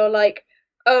then you're like,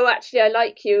 oh, actually, I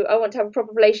like you. I want to have a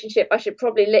proper relationship. I should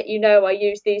probably let you know I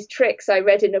use these tricks I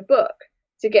read in a book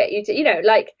to get you to,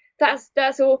 like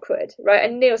that's awkward, right?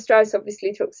 And Neil Strauss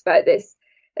obviously talks about this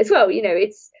as well.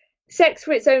 It's sex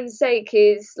for its own sake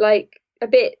is like a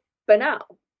bit banal,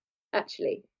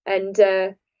 actually. And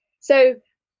so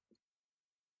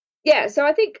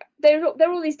I think there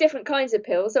are all these different kinds of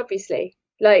pills, obviously,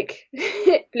 like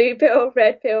blue pill,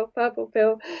 red pill, purple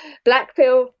pill, black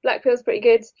pill. Black pill's pretty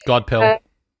good. God pill.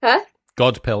 Huh?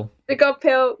 God pill. The God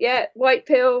pill, yeah. White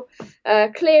pill,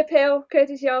 clear pill,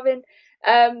 Curtis Yarvin.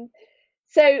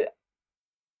 So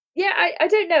yeah, I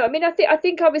don't know. I mean, I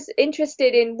think I was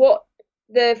interested in what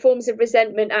the forms of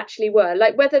resentment actually were,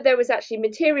 like whether there was actually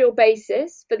material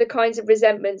basis for the kinds of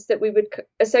resentments that we would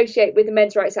associate with a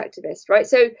men's rights activist, right?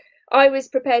 So I was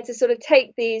prepared to sort of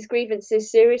take these grievances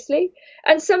seriously,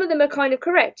 and some of them are kind of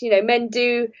correct. Men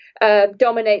do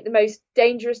dominate the most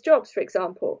dangerous jobs, for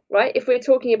example, right? If we're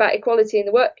talking about equality in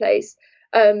the workplace,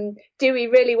 do we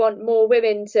really want more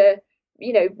women to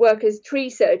work as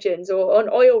tree surgeons or on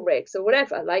oil rigs or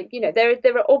whatever? Like,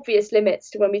 there are obvious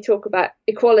limits to when we talk about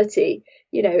equality,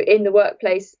 in the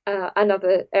workplace and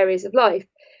other areas of life.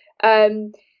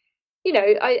 I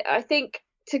think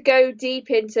to go deep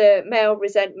into male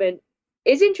resentment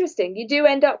is interesting. You do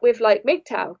end up with like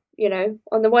MGTOW,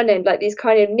 on the one end, like these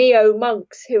kind of neo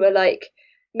monks who are like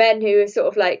men who are sort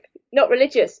of like not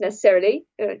religious necessarily,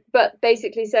 but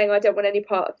basically saying, I don't want any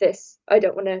part of this. I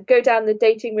don't want to go down the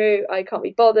dating route. I can't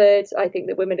be bothered. I think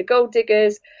that women are gold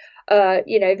diggers.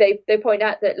 They point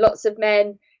out that lots of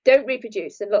men don't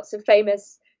reproduce and lots of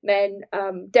famous men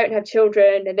don't have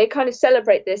children, and they kind of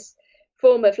celebrate this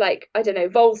form of like, I don't know,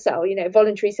 volcel,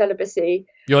 voluntary celibacy.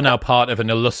 You're now part of an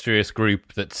illustrious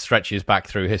group that stretches back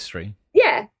through history.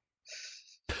 Yeah.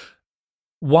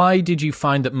 Why did you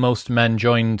find that most men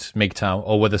joined MGTOW,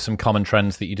 or were there some common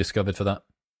trends that you discovered for that?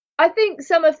 I think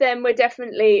some of them were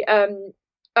definitely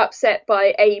upset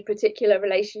by a particular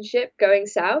relationship going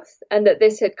south, and that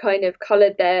this had kind of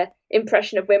coloured their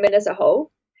impression of women as a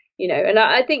whole, and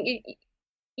I think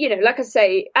like I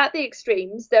say, at the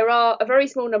extremes, there are a very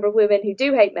small number of women who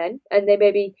do hate men, and they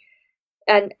may be,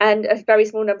 and a very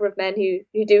small number of men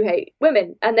who do hate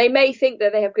women, and they may think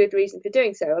that they have good reason for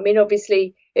doing so. I mean,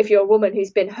 obviously, if you're a woman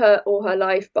who's been hurt all her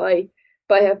life by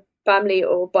her family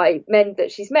or by men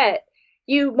that she's met,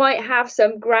 you might have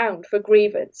some ground for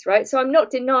grievance, right? So I'm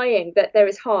not denying that there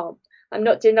is harm. I'm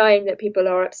not denying that people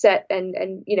are upset and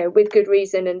with good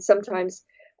reason, and sometimes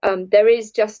there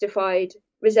is justified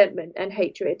resentment and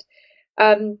hatred.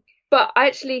 But I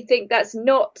actually think that's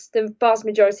not the vast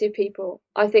majority of people.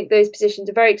 I think those positions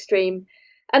are very extreme.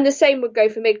 And the same would go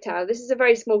for MGTOW. This is a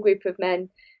very small group of men,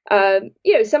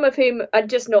 some of whom are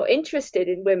just not interested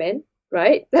in women,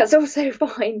 right? That's also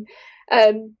fine.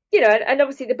 And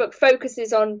obviously the book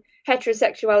focuses on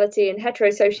heterosexuality and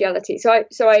heterosociality.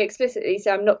 So I explicitly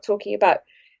say I'm not talking about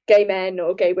gay men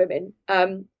or gay women.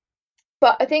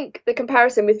 But I think the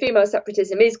comparison with female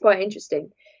separatism is quite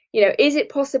interesting. Is it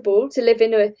possible to live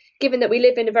given that we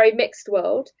live in a very mixed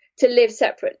world, to live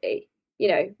separately?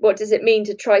 What does it mean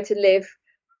to try to live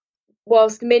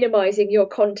whilst minimizing your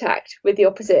contact with the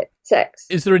opposite sex?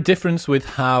 Is there a difference with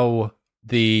how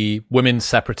the women's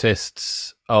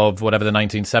separatists of whatever the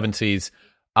 1970s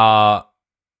are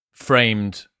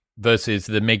framed versus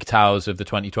the MGTOWs of the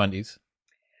 2020s?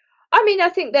 I mean, I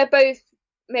think they're both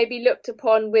maybe looked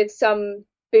upon with some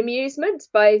bemusement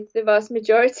by the vast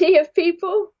majority of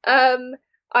people.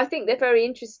 I think they're very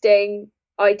interesting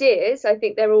ideas. I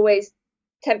think they're always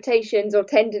temptations or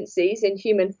tendencies in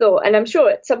human thought. And I'm sure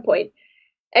at some point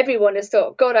everyone has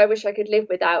thought, God, I wish I could live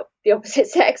without the opposite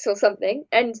sex or something.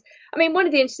 And I mean, one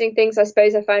of the interesting things I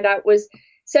suppose I found out was,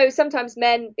 so sometimes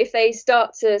men, if they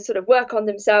start to sort of work on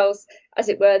themselves, as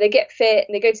it were, they get fit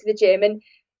and they go to the gym. And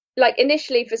like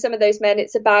initially for some of those men,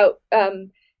 it's about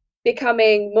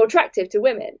becoming more attractive to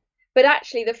women. But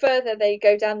actually, the further they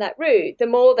go down that route, the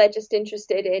more they're just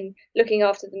interested in looking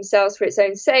after themselves for its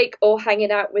own sake, or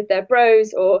hanging out with their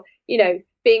bros, or,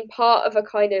 being part of a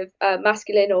kind of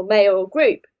masculine or male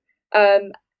group.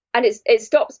 And it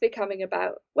stops becoming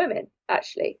about women,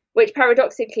 actually, which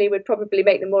paradoxically would probably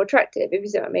make them more attractive, if you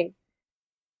see what I mean.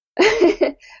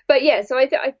 But yeah, so I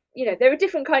there are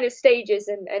different kind of stages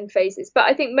and phases, but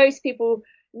I think most people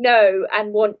know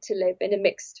and want to live in a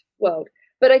mixed world.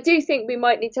 But I do think we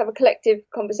might need to have a collective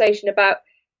conversation about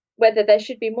whether there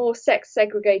should be more sex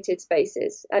segregated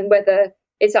spaces, and whether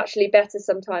it's actually better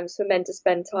sometimes for men to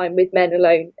spend time with men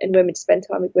alone and women to spend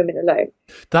time with women alone.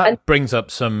 That brings up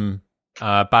some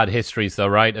bad histories, though,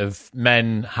 right? Of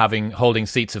men holding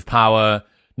seats of power,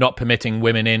 not permitting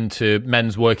women into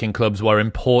men's working clubs where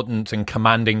important and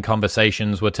commanding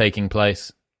conversations were taking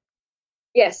place.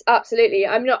 Yes, absolutely.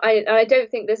 I don't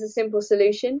think there's a simple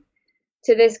solution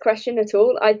to this question at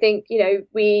all. I think,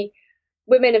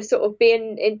 women have sort of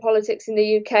been in politics in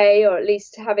the UK, or at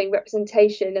least having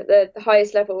representation at the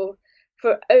highest level,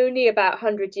 for only about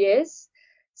 100 years.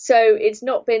 So it's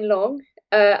not been long.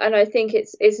 And I think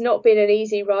it's not been an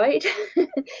easy ride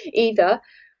either.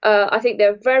 I think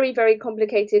there are very, very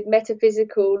complicated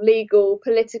metaphysical, legal,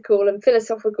 political and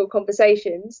philosophical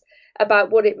conversations about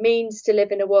what it means to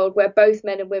live in a world where both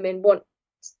men and women want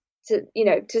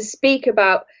to speak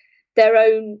about their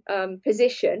own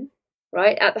position,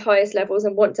 right, at the highest levels,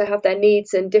 and want to have their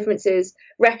needs and differences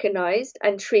recognised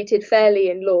and treated fairly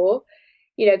in law.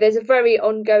 There's a very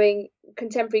ongoing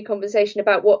contemporary conversation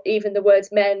about what even the words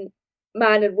man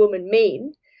and woman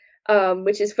mean,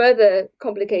 which is further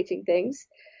complicating things.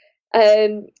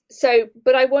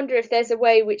 But I wonder if there's a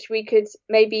way which we could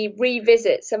maybe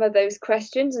revisit some of those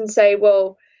questions and say,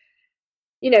 well,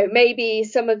 maybe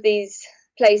some of these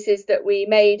places that we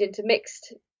made into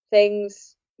mixed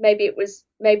things, maybe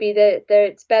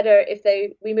it's better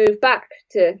if we move back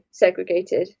to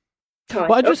segregated time.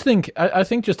 Well, I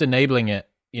think just enabling it,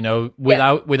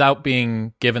 without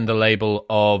being given the label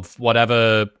of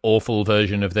whatever awful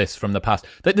version of this from the past.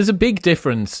 There's a big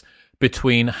difference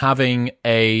between having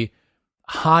a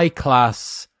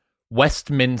high-class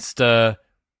Westminster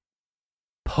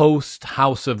post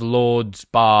House of Lords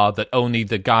bar that only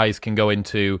the guys can go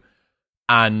into,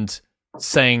 and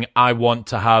saying, I want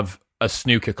to have a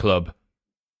snooker club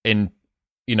in,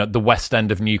 the West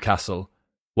End of Newcastle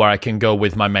where I can go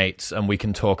with my mates and we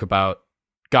can talk about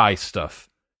guy stuff.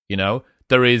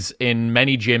 There is, in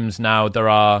many gyms now, there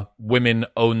are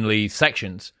women-only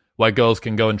sections where girls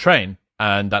can go and train.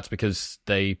 And that's because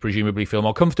they presumably feel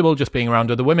more comfortable just being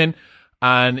around other women.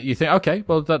 And you think, okay,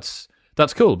 well, that's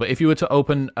cool. But if you were to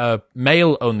open a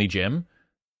male-only gym,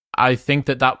 I think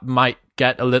that might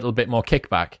get a little bit more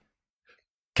kickback.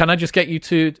 Can I just get you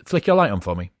to flick your light on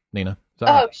for me, Nina? Is that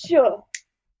right? Sure.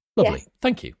 Lovely. Yes.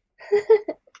 Thank you.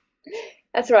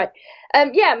 That's right.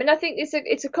 Yeah, I mean, I think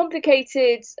it's a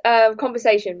complicated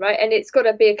conversation, right? And it's got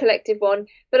to be a collective one.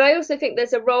 But I also think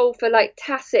there's a role for like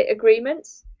tacit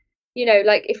agreements. You know,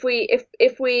 like if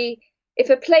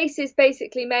a place is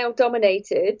basically male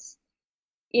dominated,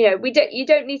 you know, you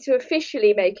don't need to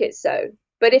officially make it so.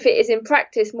 But if it is in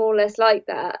practice more or less like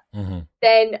that,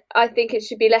 then I think it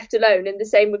should be left alone. And the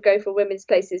same would go for women's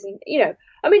places. And, you know,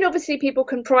 I mean, obviously people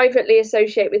can privately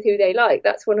associate with who they like.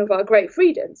 That's one of our great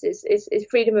freedoms is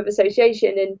freedom of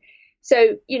association. And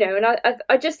so, you know, and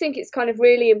I just think it's kind of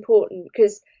really important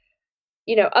because,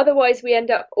 you know, otherwise we end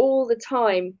up all the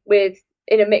time with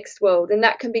in a mixed world, and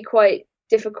that can be quite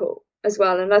difficult as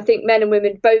well. And I think men and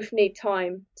women both need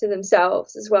time to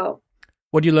themselves as well.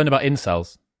 What do you learn about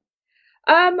incels?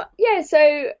 Yeah,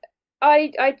 so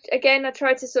I again I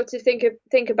try to sort of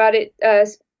think about it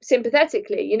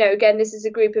sympathetically. You know, again, this is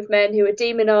a group of men who are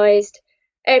demonized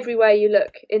everywhere you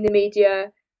look in the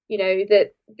media. You know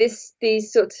that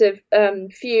these sorts of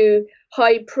few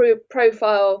high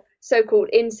profile so-called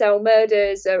incel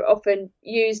murders are often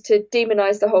used to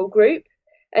demonize the whole group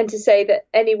and to say that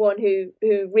anyone who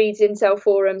reads incel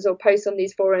forums or posts on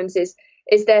these forums is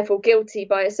therefore guilty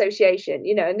by association,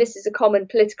 you know, and this is a common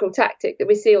political tactic that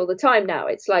we see all the time now.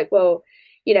 It's like, well,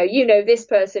 you know this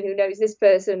person who knows this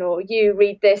person, or you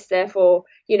read this, therefore,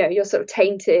 you know, you're sort of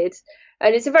tainted.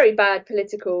 And it's a very bad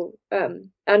political and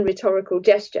rhetorical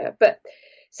gesture. But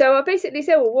so I basically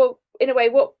say, well, in a way,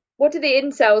 what do the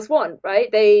incels want,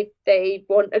 right? They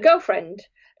want a girlfriend.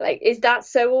 Like, is that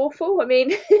so awful? I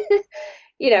mean,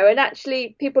 you know, and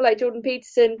actually people like Jordan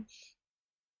Peterson,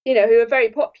 you know, who are very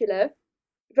popular,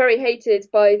 very hated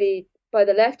by the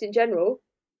left in general,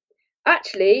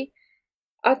 actually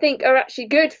I think are actually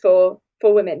good for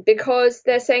women, because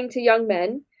they're saying to young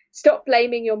men, stop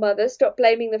blaming your mother, stop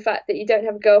blaming the fact that you don't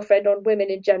have a girlfriend on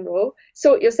women in general,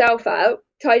 sort yourself out,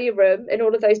 tidy your room, and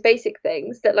all of those basic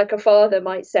things that like a father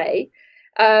might say.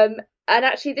 And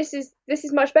actually this is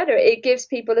much better. It gives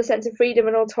people a sense of freedom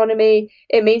and autonomy.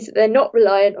 It means that they're not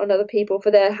reliant on other people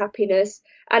for their happiness.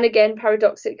 And again,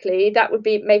 paradoxically, that would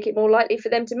make it more likely for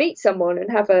them to meet someone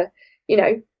and have a, you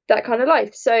know, that kind of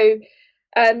life. So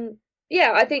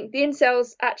yeah, I think the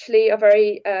incels actually are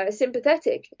very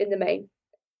sympathetic in the main.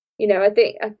 You know, I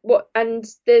think and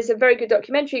there's a very good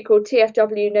documentary called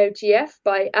TFW No GF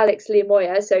by Alex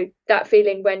Lemoya, so That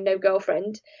Feeling When No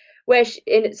Girlfriend, where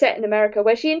set in America,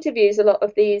 where she interviews a lot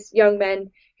of these young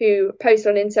men who post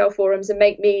on incel forums and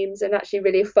make memes and actually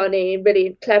really funny and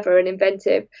really clever and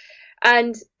inventive.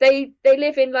 And they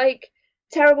live in like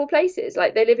terrible places.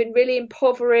 Like they live in really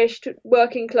impoverished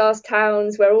working class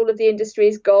towns where all of the industry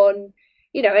is gone,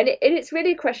 you know, and it's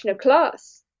really a question of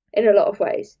class in a lot of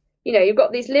ways. You know, you've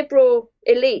got these liberal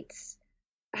elites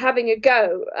having a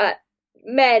go at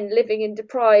men living in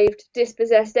deprived,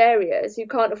 dispossessed areas who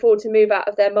can't afford to move out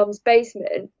of their mum's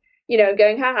basement, you know,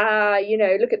 going, ha ha, you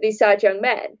know, look at these sad young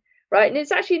men, right? And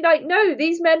it's actually like, no,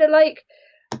 these men are like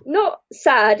not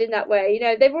sad in that way. You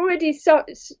know, they've already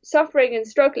suffering and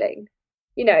struggling,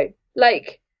 you know,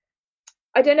 like,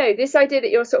 I don't know, this idea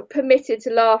that you're sort of permitted to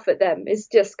laugh at them is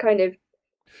just kind of...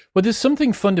 Well, there's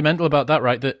something fundamental about that,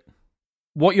 right? That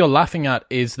what you're laughing at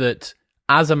is that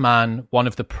as a man, one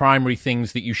of the primary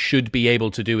things that you should be able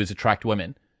to do is attract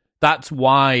women. That's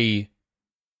why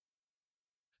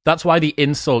the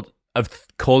insult of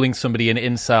calling somebody an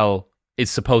incel is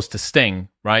supposed to sting,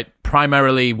 right?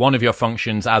 Primarily, one of your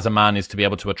functions as a man is to be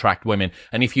able to attract women.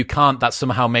 And if you can't, that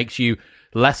somehow makes you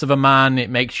less of a man. It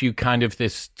makes you kind of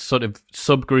this sort of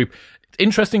subgroup.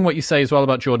 Interesting what you say as well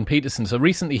about Jordan Peterson. So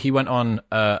recently he went on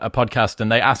a podcast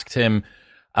and they asked him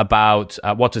about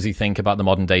what does he think about the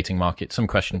modern dating market, some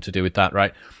question to do with that,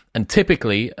 right? And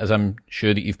typically, as I'm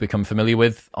sure that you've become familiar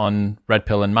with on Red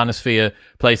Pill and Manosphere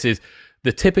places,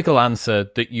 the typical answer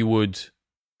that you would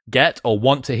get or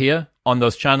want to hear on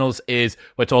those channels is,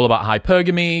 well, it's all about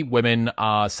hypergamy, women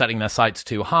are setting their sights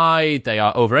too high, they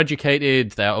are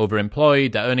overeducated, they are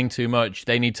overemployed, they're earning too much,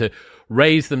 they need to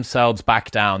raise themselves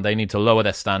back down, they need to lower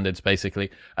their standards, basically.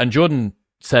 And Jordan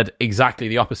said exactly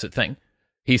the opposite thing.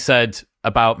 He said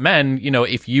about men, you know,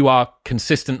 if you are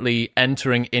consistently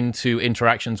entering into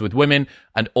interactions with women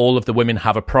and all of the women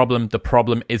have a problem, the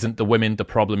problem isn't the women, the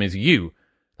problem is you.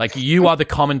 Like, you are the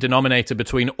common denominator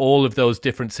between all of those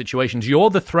different situations. You're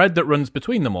the thread that runs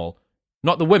between them all,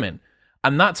 not the women.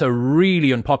 And that's a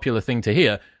really unpopular thing to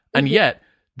hear. And yet,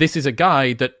 this is a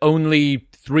guy that only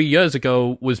 3 years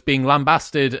ago was being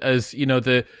lambasted as, you know,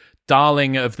 the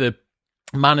darling of the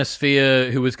manosphere,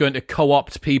 who was going to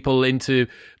co-opt people into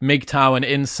MGTOW and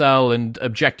incel and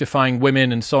objectifying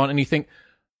women and so on. And you think,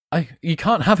 you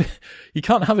can't have it. You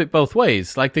can't have it both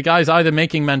ways. Like, the guy's either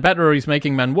making men better or he's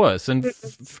making men worse. And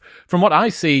from what I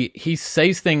see, he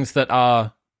says things that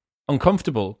are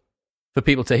uncomfortable for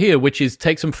people to hear, which is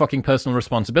take some fucking personal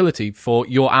responsibility for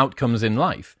your outcomes in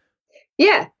life.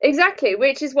 Yeah, exactly.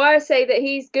 Which is why I say that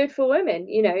he's good for women.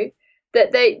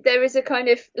 That there is a kind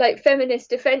of like feminist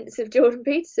defense of Jordan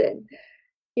Peterson.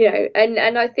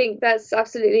 And I think that's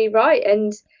absolutely right.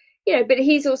 And but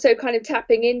he's also kind of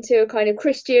tapping into a kind of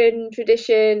Christian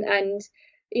tradition and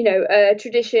a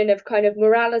tradition of kind of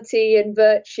morality and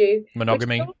virtue,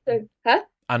 Monogamy.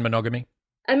 And monogamy.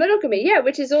 And monogamy, yeah,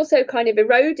 which is also kind of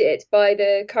eroded by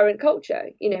the current culture,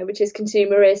 which is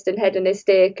consumerist and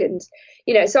hedonistic. And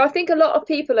so I think a lot of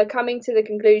people are coming to the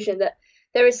conclusion that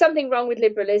there is something wrong with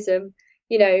liberalism.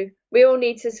 We all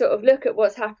need to sort of look at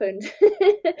what's happened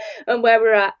and where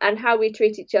we're at and how we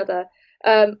treat each other,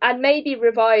 and maybe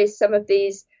revise some of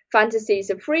these fantasies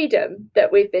of freedom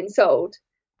that we've been sold.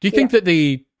 Do you think that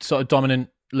the sort of dominant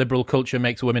liberal culture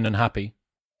makes women unhappy?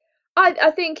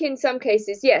 I think in some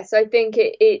cases, yes. I think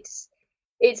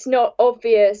it's not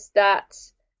obvious that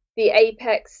the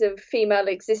apex of female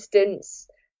existence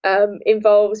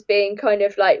involves being kind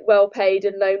of like well paid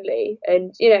and lonely.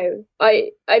 And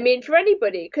I mean, for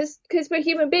anybody, because we're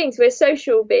human beings, we're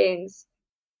social beings,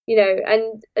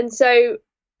 and so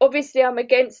obviously I'm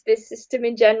against this system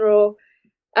in general,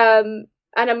 and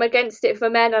I'm against it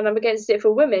for men and I'm against it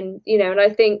for women, and I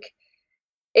think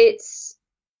it's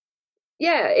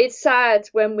sad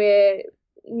when we're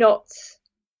not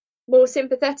more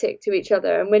sympathetic to each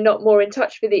other and we're not more in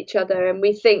touch with each other, and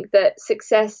we think that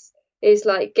success is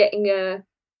like getting a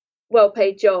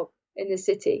well-paid job in the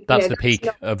city. That's the peak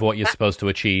of what you're supposed to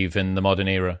achieve in the modern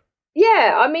era.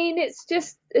 Yeah, I mean, it's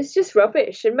just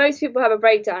rubbish, and most people have a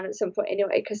breakdown at some point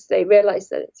anyway because they realise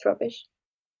that it's rubbish.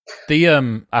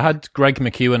 I had Greg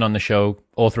McEwen on the show,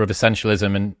 author of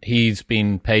Essentialism, and he's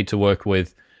been paid to work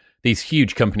with these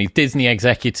huge companies, Disney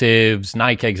executives,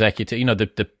 Nike executives,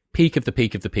 the peak of the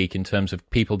peak of the peak in terms of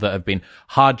people that have been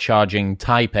hard-charging,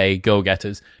 type A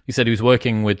go-getters. He said he was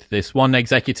working with this one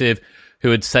executive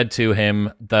who had said to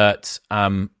him that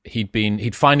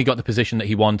he'd finally got the position that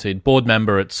he wanted, board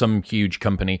member at some huge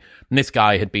company, and this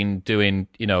guy had been doing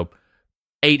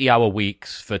 80-hour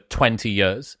weeks for 20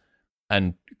 years.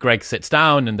 And Greg sits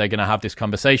down and they're going to have this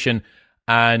conversation,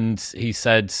 and he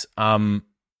said,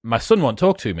 my son won't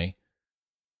talk to me.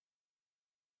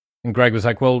 And Greg was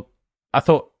like, well, I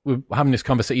thought we were having this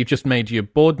conversation. You've just made your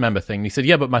board member thing. And he said,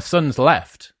 yeah, but my son's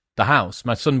left the house.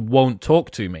 My son won't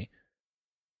talk to me.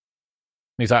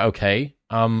 And he's like, okay,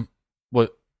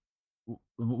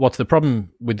 what's the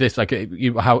problem with this? Like,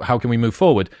 how can we move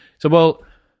forward? So, well,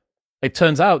 it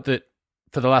turns out that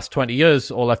for the last 20 years,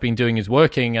 all I've been doing is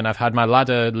working, and I've had my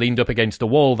ladder leaned up against a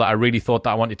wall that I really thought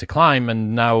that I wanted to climb,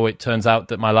 and now it turns out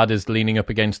that my ladder's leaning up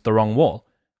against the wrong wall,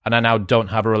 and I now don't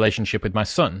have a relationship with my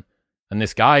son. And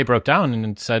this guy broke down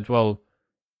and said, well,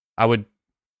 I would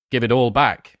give it all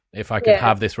back if I could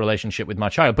have this relationship with my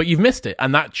child. But you've missed it,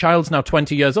 and that child's now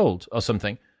 20 years old or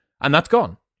something, and that's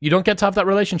gone. You don't get to have that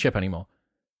relationship anymore.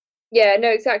 Yeah, no,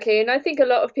 exactly. And I think a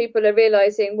lot of people are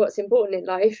realizing what's important in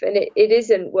life, and it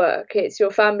isn't work. It's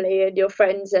your family and your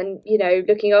friends and,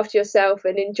 looking after yourself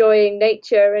and enjoying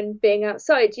nature and being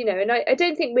outside, and I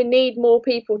don't think we need more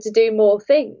people to do more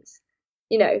things.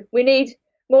 We need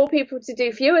more people to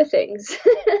do fewer things,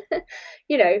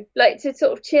 like to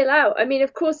sort of chill out. I mean,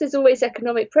 of course, there's always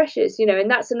economic pressures,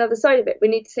 and that's another side of it. We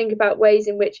need to think about ways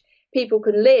in which people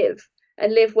can live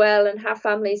and live well and have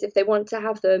families if they want to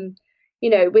have them,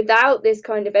 without this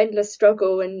kind of endless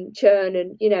struggle and churn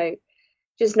and,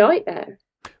 just nightmare.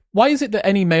 Why is it that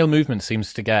any male movement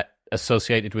seems to get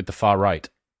associated with the far right?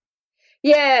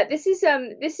 Yeah, this is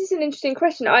an interesting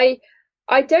question.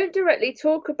 I don't directly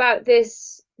talk about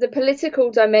the political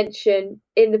dimension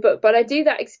in the book, but I do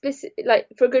that explicitly, like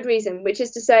for a good reason, which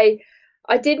is to say,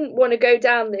 I didn't want to go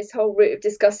down this whole route of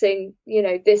discussing,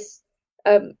 this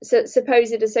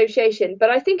supposed association, but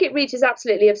I think it reaches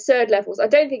absolutely absurd levels. I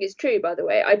don't think it's true, by the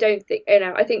way. I don't think,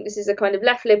 I think this is a kind of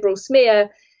left liberal smear.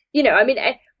 I mean,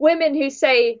 women who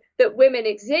say that women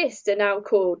exist are now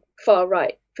called far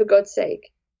right, for God's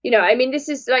sake. I mean, this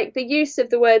is like the use of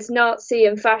the words Nazi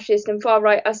and fascist and far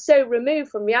right are so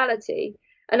removed from reality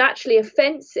and actually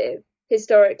offensive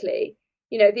historically.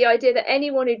 The idea that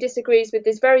anyone who disagrees with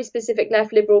this very specific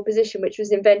left liberal position, which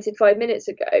was invented 5 minutes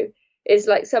ago, is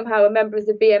like somehow a member of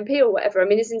the BNP or whatever. I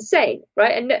mean, it's insane,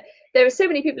 right? And there are so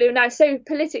many people who are now so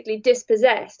politically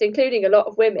dispossessed, including a lot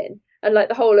of women, and like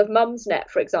the whole of Mumsnet,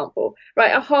 for example,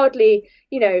 right, are hardly,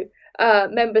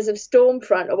 members of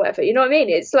Stormfront or whatever. You know what I mean?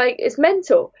 It's like, it's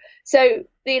mental. So,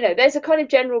 there's a kind of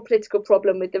general political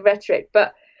problem with the rhetoric,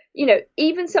 but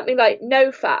even something like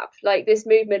NoFap, like this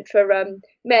movement for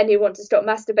men who want to stop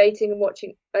masturbating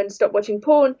and stop watching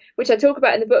porn, which I talk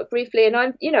about in the book briefly, and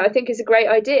I think is a great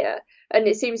idea, and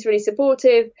it seems really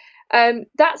supportive.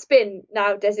 That's been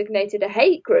now designated a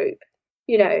hate group.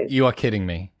 You are kidding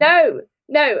me. No,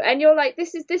 and you're like,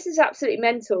 this is absolutely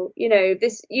mental.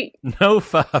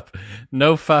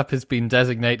 NoFap has been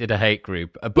designated a hate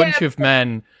group. A bunch of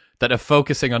men that are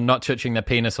focusing on not touching their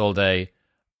penis all day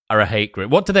are a hate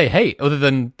group. What do they hate other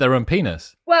than their own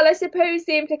penis? Well, I suppose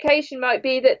the implication might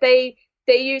be that they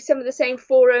use some of the same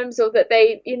forums, or that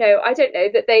they, I don't know,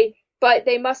 that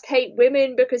they must hate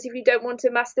women because if you don't want to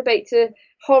masturbate to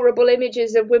horrible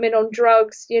images of women on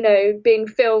drugs, being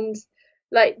filmed,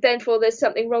 like, therefore there's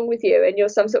something wrong with you and you're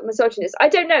some sort of misogynist. I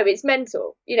don't know. It's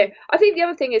mental. I think the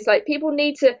other thing is, like, people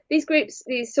need to, these groups,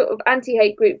 these sort of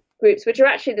anti-hate groups, which are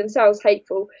actually themselves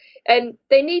hateful, and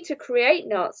they need to create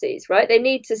Nazis, right? They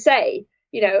need to say,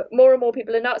 more and more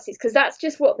people are Nazis, because that's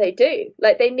just what they do.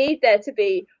 Like, they need there to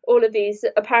be all of these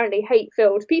apparently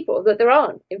hate-filled people that there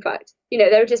aren't, in fact.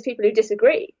 There are just people who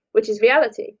disagree, which is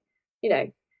reality,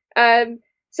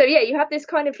 So, yeah, you have this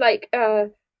kind of, like,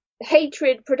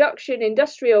 hatred production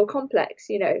industrial complex,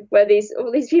 where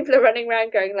all these people are running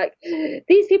around going, like,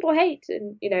 these people hate,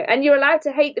 and, and you're allowed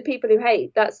to hate the people who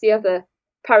hate. That's the other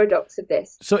paradox of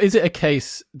this. So is it a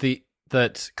case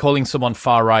that calling someone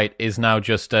far right is now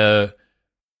just a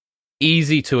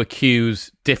easy to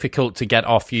accuse, difficult to get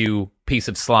off you piece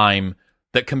of slime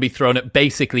that can be thrown at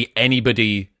basically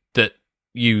anybody that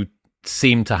you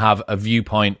seem to have a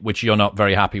viewpoint which you're not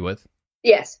very happy with?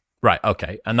 Yes. Right,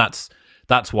 okay. And that's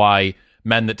why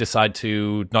men that decide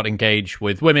to not engage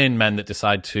with women, men that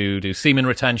decide to do semen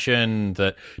retention,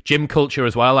 that gym culture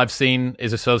as well, I've seen,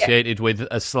 is associated with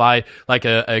a slide, like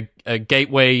a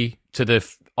gateway to the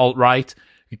alt-right,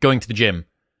 going to the gym.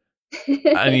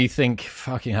 And you think,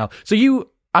 fucking hell. So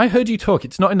I heard you talk,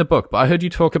 it's not in the book, but I heard you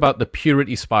talk about the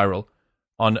purity spiral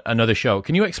on another show.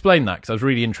 Can you explain that? Because I was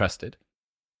really interested.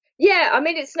 Yeah, I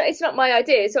mean, it's not my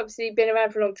idea. It's obviously been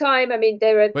around for a long time. I mean,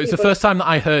 But it's the first time that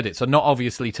I heard it, so not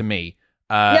obviously to me.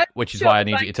 Which is why I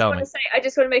need you to tell me. I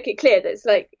just want to make it clear that it's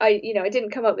like I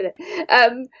didn't come up with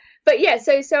it. But yeah,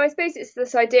 so I suppose it's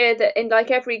this idea that in,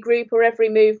 like, every group or every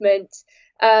movement,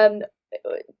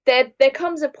 there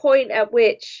comes a point at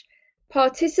which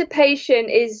participation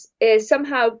is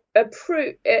somehow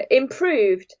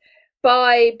improved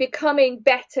by becoming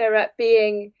better at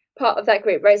being part of that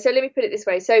group, right? So let me put it this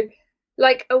way. So,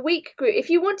 like, a weak group, if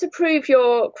you want to prove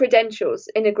your credentials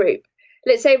in a group,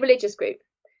 let's say a religious group.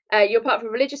 You're part of a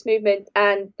religious movement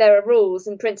and there are rules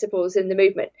and principles in the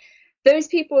movement. Those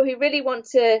people who really want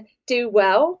to do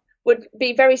well would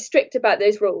be very strict about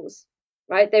those rules,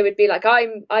 right? They would be like,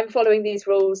 I'm following these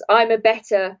rules. I'm a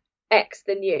better X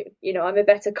than you. I'm a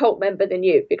better cult member than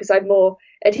you because I'm more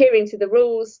adhering to the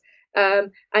rules.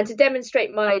 And to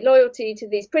demonstrate my loyalty to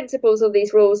these principles or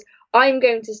these rules, I'm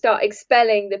going to start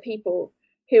expelling the people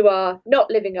who are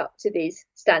not living up to these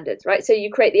standards, right? So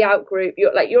you create the out group.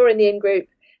 You're in the in group.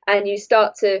 And you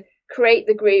start to create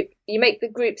the group. You make the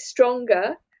group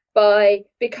stronger by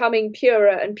becoming purer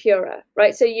and purer,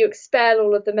 right? So you expel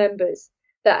all of the members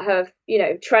that have,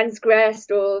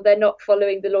 transgressed, or they're not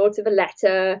following the law to the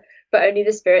letter, but only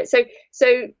the spirit.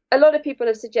 So a lot of people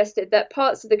have suggested that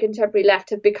parts of the contemporary left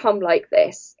have become like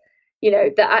this,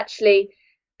 that actually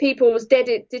people's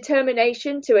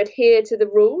determination to adhere to the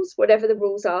rules, whatever the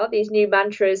rules are, these new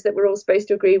mantras that we're all supposed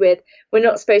to agree with, we're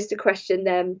not supposed to question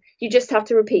them. You just have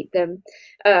to repeat them.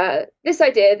 This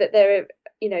idea that there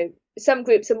are, some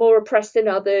groups are more oppressed than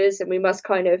others, and we must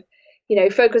kind of,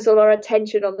 focus all our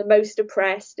attention on the most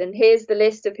oppressed. And here's the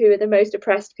list of who are the most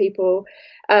oppressed people.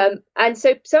 And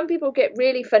so some people get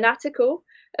really fanatical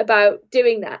about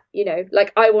doing that,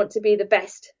 like, I want to be the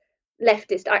best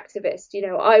leftist activist,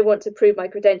 I want to prove my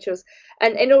credentials,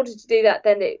 and in order to do that,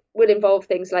 then it will involve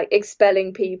things like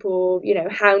expelling people,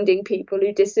 hounding people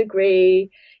who disagree,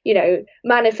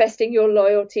 manifesting your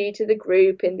loyalty to the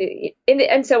group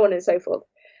and so on and so forth.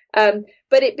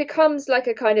 But it becomes like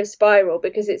a kind of spiral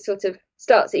because it sort of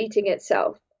starts eating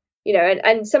itself,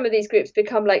 and some of these groups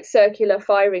become like circular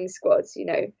firing squads,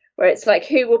 where it's like,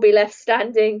 who will be left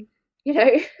standing,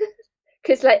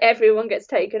 because like everyone gets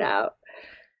taken out.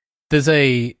 There's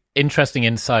a interesting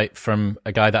insight from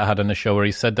a guy that I had on the show where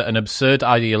he said that an absurd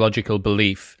ideological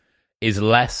belief is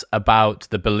less about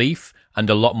the belief and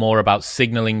a lot more about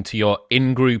signaling to your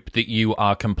in-group that you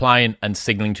are compliant and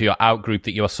signaling to your out-group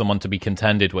that you are someone to be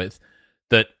contended with.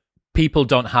 That people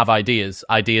don't have ideas,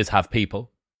 ideas have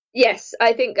people. Yes,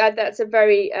 I think that's a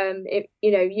very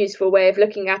useful way of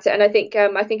looking at it, and I think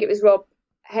it was Rob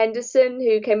Henderson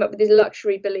who came up with this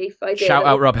luxury belief idea Shout that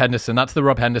out Rob Henderson. That's the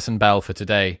Rob Henderson bell for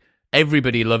today.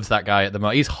 Everybody loves that guy at the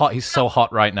moment. He's hot. He's so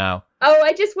hot right now. oh,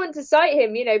 I just want to cite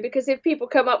him, because if people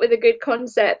come up with a good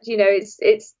concept,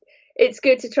 it's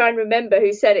good to try and remember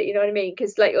who said it. You know what I mean?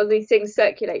 Because like all these things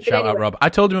circulate. Shout out Rob. I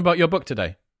told him about your book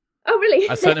today. Oh, really?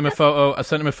 I sent him a photo. I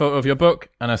sent him a photo of your book,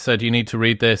 and I said, "You need to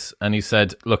read this." And he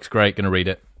said, "Looks great. Going to read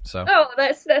it." So. Oh,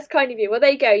 that's kind of you. Well,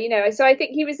 there you go. So I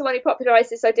think he was the one who popularized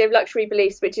this idea of luxury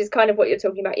beliefs, which is kind of what you're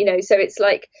talking about. So it's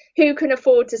like who can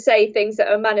afford to say things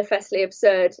that are manifestly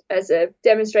absurd as a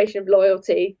demonstration of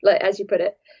loyalty, like as you put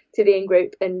it, to the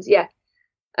in-group. And yeah,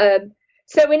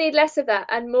 so we need less of that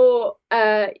and more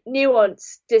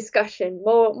nuanced discussion,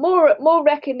 more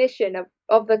recognition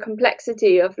of the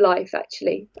complexity of life,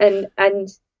 actually. And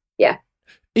yeah.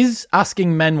 Is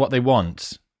asking men what they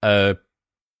want a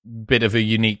bit of a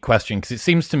unique question? Because it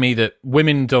seems to me that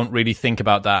women don't really think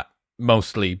about that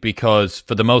mostly because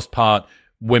for the most part,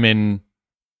 men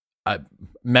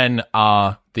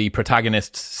are the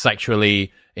protagonists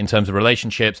sexually in terms of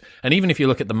relationships. And even if you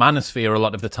look at the manosphere, a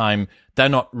lot of the time, they're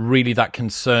not really that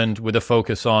concerned with a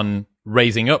focus on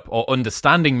raising up or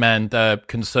understanding men. They're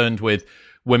concerned with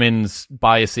women's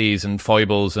biases and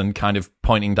foibles and kind of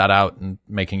pointing that out and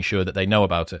making sure that they know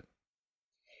about it.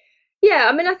 Yeah,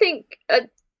 I mean, I think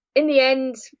in the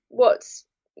end, what's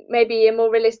maybe a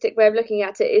more realistic way of looking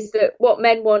at it is that what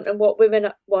men want and what women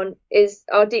want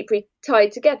are deeply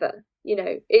tied together.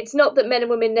 It's not that men and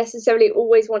women necessarily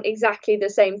always want exactly the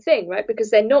same thing, right? Because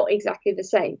they're not exactly the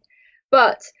same.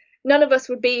 But none of us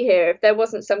would be here if there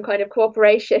wasn't some kind of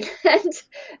cooperation and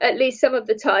at least some of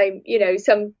the time,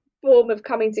 some form of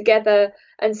coming together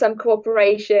and some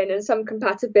cooperation and some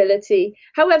compatibility,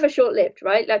 however short-lived,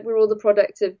 right? Like we're all the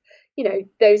product of,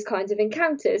 those kinds of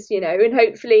encounters, and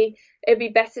hopefully it'd be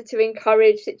better to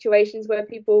encourage situations where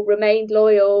people remained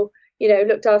loyal,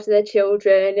 looked after their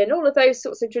children and all of those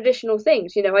sorts of traditional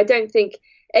things. I don't think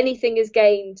anything is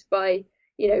gained by,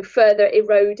 further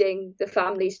eroding the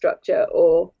family structure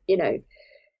or,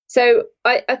 So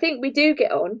I think we do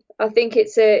get on. I think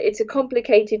it's a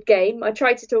complicated game. I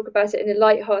try to talk about it in a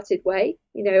light-hearted way.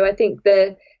 I think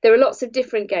there are lots of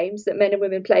different games that men and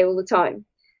women play all the time.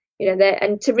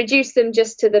 And to reduce them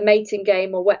just to the mating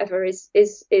game or whatever isn't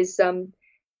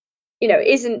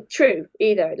true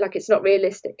either. Like it's not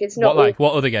realistic. It's not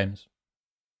what other games?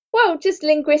 Well, just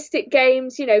linguistic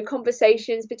games,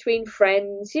 conversations between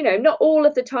friends. Not all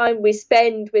of the time we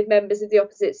spend with members of the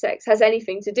opposite sex has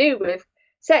anything to do with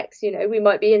sex. We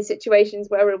might be in situations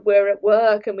where we're at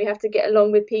work and we have to get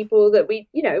along with people that we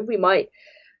might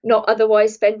not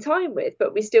otherwise spend time with,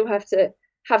 but we still have to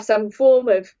have some form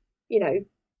of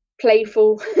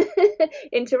playful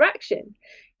interaction,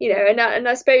 and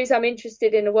I suppose I'm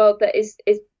interested in a world that is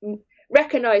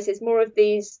recognizes more of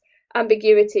these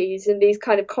ambiguities and these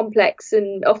kind of complex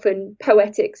and often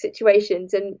poetic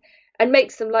situations and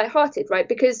makes them lighthearted, right?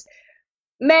 Because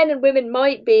men and women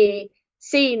might be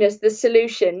seen as the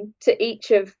solution to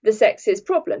each of the sex's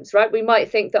problems, right? We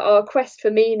might think that our quest for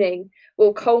meaning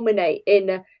will culminate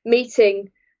in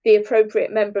meeting the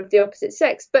appropriate member of the opposite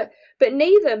sex, but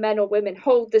neither men or women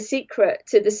hold the secret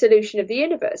to the solution of the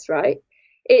universe, right?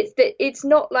 It's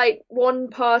not like one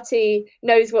party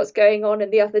knows what's going on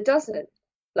and the other doesn't.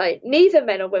 Like neither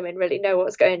men or women really know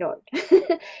what's going on.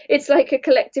 It's like a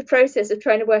collective process of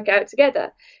trying to work out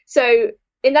together. So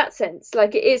in that sense,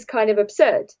 like it is kind of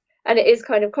absurd and it is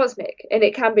kind of cosmic and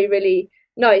it can be really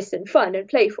nice and fun and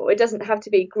playful. It doesn't have to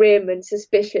be grim and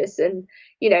suspicious and,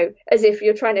 as if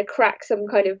you're trying to crack some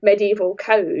kind of medieval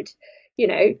code,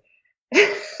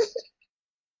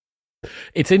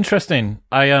 It's interesting.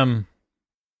 I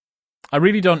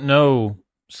really don't know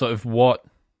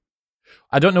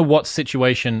I don't know what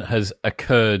situation has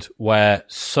occurred where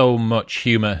so much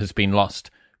humor has been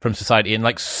lost from society in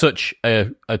like such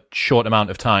a short amount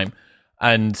of time.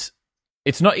 And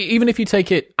it's not, even if you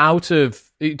take it out of,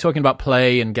 you're talking about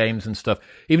play and games and stuff,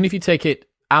 even if you take it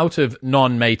out of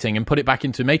non-mating and put it back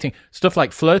into mating, stuff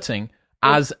like flirting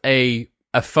as a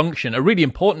function, a really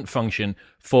important function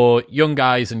for young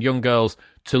guys and young girls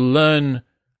to learn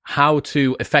how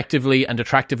to effectively and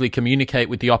attractively communicate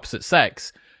with the opposite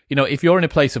sex. If you're in a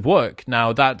place of work,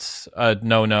 now that's a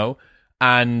no-no.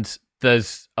 And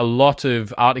there's a lot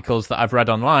of articles that I've read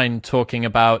online talking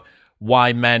about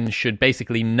why men should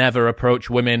basically never approach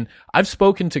women. I've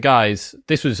spoken to guys,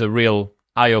 this was a real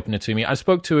eye-opener to me. I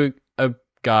spoke to a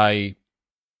guy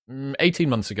 18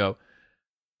 months ago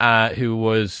who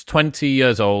was 20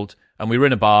 years old, and we were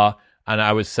in a bar, and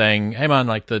I was saying, hey man,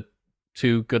 like the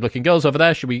two good-looking girls over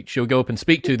there. Should we go up and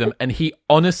speak to them? And he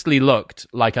honestly looked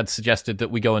like I'd suggested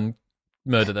that we go and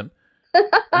murder them. And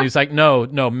he was like, no,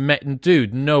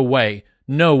 dude, no way.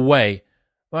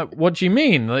 Like, what do you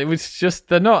mean? Like, it was just,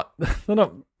 they're not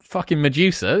fucking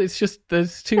Medusa. It's just,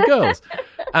 there's two girls.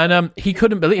 And he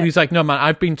couldn't believe it. He was like, no, man,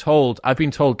 I've been told,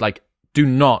 like, do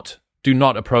not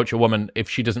approach a woman if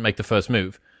she doesn't make the first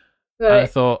move. Right. And I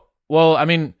thought, well, I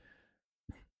mean,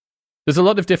 there's a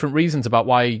lot of different reasons about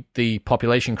why the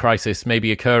population crisis may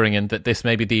be occurring, and that this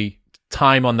may be the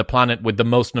time on the planet with the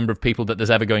most number of people that there's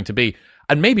ever going to be.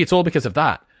 And maybe it's all because of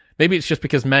that. Maybe it's just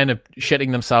because men are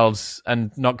shitting themselves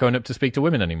and not going up to speak to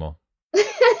women anymore.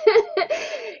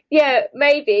 Yeah,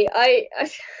 maybe. I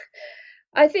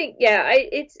think,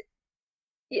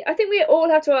 I think we all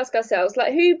have to ask ourselves,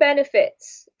 like, who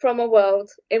benefits from a world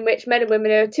in which men and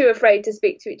women are too afraid to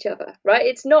speak to each other, right?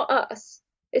 It's not us.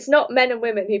 It's not men and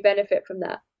women who benefit from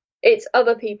that. It's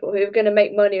other people who are going to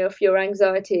make money off your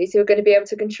anxieties, who are going to be able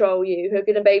to control you, who are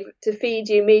going to be able to feed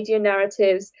you media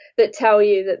narratives that tell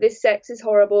you that this sex is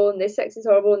horrible and this sex is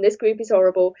horrible and this group is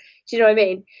horrible. Do you know what I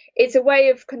mean? It's a way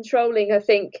of controlling, I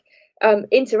think,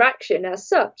 interaction as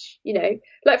such. You know,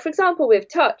 like, for example,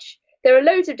 with touch, there are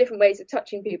loads of different ways of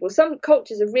touching people. Some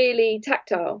cultures are really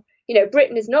tactile. You know,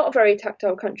 Britain is not a very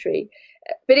tactile country.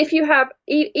 But if you have,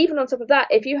 even on top of that,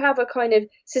 if you have a kind of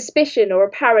suspicion or a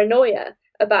paranoia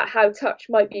about how touch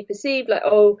might be perceived, like,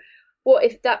 oh, what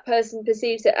if that person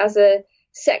perceives it as a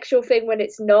sexual thing when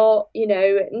it's not, you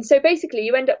know? And so basically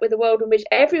you end up with a world in which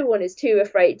everyone is too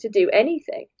afraid to do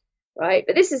anything, right?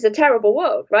 But this is a terrible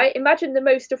world, right? Imagine the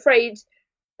most afraid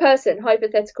person,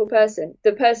 hypothetical person,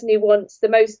 the person who wants the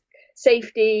most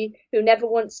safety, who never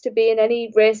wants to be in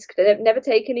any risk, that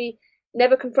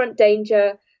never confront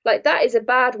danger. Like, that is a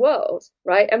bad world,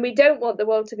 right? And we don't want the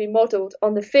world to be modelled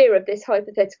on the fear of this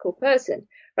hypothetical person,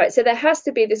 right? So there has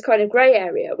to be this kind of grey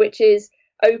area, which is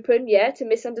open, to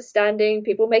misunderstanding,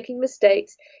 people making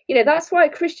mistakes. You know, that's why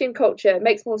Christian culture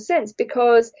makes more sense,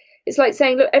 because it's like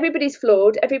saying, look, everybody's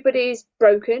flawed, everybody's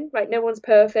broken, right? No one's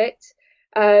perfect.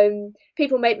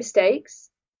 People make mistakes,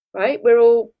 right? We're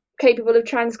all capable of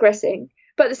transgressing.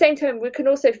 But at the same time, we can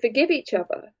also forgive each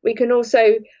other. We can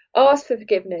also ask for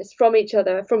forgiveness from each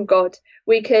other, from God.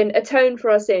 We can atone for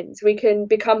our sins. We can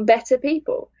become better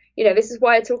people. You know, this is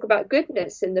why I talk about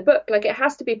goodness in the book. Like, it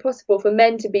has to be possible for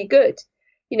men to be good.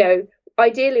 You know,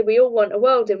 ideally, we all want a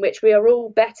world in which we are all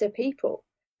better people,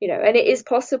 you know, and it is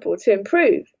possible to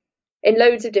improve in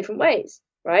loads of different ways,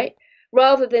 right?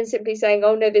 Rather than simply saying,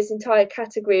 oh no, this entire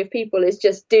category of people is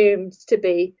just doomed to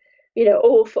be, you know,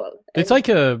 awful. It's like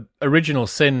a original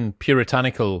sin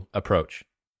puritanical approach.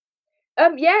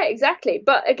 Yeah, exactly.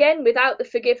 But again, without the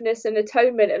forgiveness and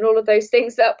atonement and all of those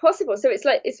things that are possible. So it's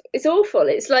like, it's awful.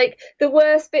 It's like the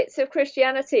worst bits of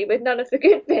Christianity with none of the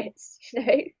good bits, you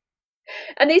know.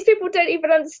 And these people don't even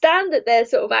understand that they're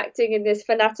sort of acting in this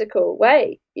fanatical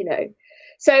way, you know.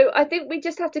 So I think we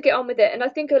just have to get on with it. And I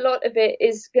think a lot of it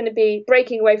is going to be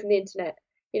breaking away from the internet.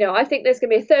 You know, I think there's going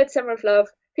to be a third summer of love.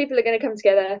 People are going to come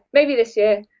together, maybe this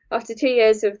year, after 2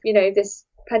 years of, you know, this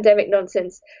pandemic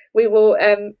nonsense. We will,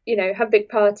 you know, have a big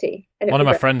party. And one of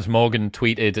my friends, Morgan,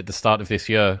 tweeted at the start of this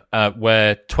year,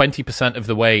 where 20% of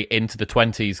the way into the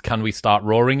 20s, can we start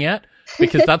roaring yet?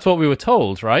 Because that's what we were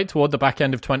told, right? Toward the back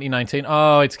end of 2019.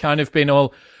 Oh, it's kind of been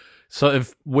all sort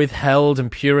of withheld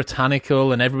and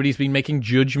puritanical, and everybody's been making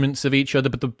judgments of each other.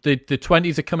 But the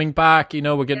 20s are coming back, you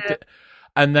know, we're going to...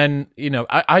 And then, you know,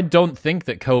 I don't think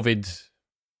that COVID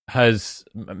has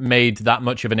made that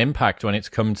much of an impact when it's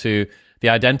come to the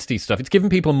identity stuff. It's given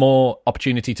people more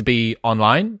opportunity to be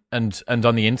online and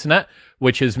on the internet,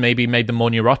 which has maybe made them more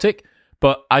neurotic.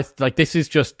 But this is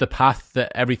just the path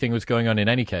that everything was going on in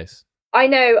any case. I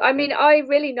know. I mean, I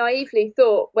really naively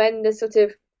thought when the sort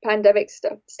of pandemic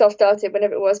stuff started,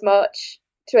 whenever it was, March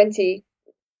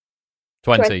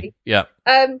 2020. Yeah.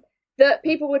 That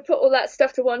people would put all that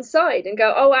stuff to one side and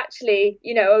go, oh, actually,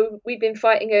 you know, we've been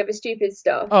fighting over stupid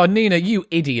stuff. Oh, Nina, you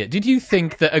idiot. Did you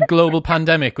think that a global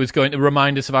pandemic was going to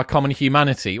remind us of our common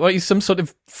humanity? What, are you some sort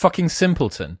of fucking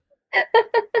simpleton?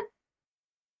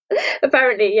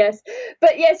 Apparently, yes.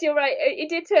 But yes, you're right. It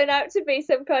did turn out to be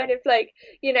some kind of, like,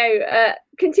 you know,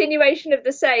 continuation of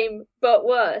the same, but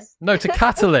worse. No, it's a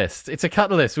catalyst. It's a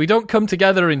catalyst. We don't come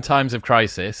together in times of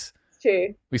crisis.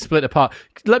 True. We split apart.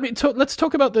 Let's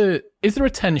talk about is there a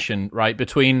tension, right,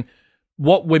 between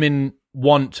what women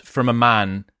want from a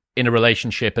man in a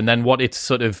relationship and then what's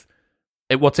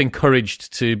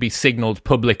encouraged to be signaled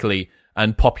publicly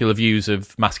and popular views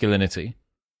of masculinity?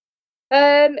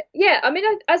 Yeah, I mean,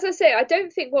 as I say, I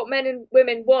don't think what men and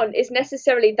women want is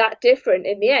necessarily that different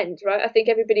in the end, right? I think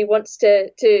everybody wants to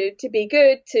be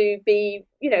good, to be,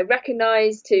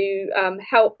 recognized, to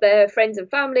help their friends and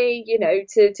family,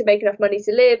 to make enough money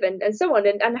to live and so on,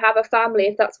 and have a family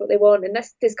if that's what they want, and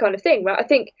that's this kind of thing, right? I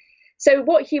think so.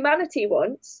 What humanity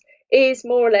wants is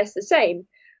more or less the same.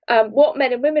 What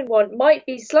men and women want might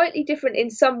be slightly different in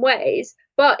some ways,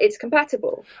 but it's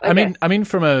compatible. I mean,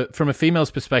 from a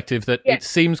female's perspective, that Yeah. it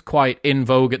seems quite in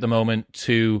vogue at the moment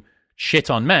to shit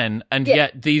on men, and Yeah.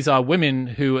 yet these are women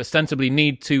who ostensibly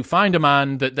need to find a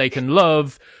man that they can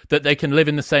love, that they can live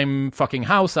in the same fucking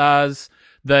house as,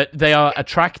 that they are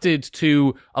attracted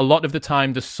to a lot of the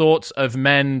time the sorts of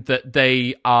men that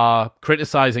they are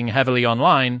criticizing heavily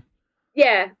online.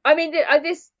 Yeah, I mean,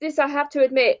 this I have to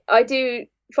admit, I do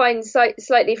find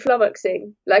slightly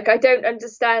flummoxing. Like, I don't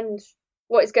understand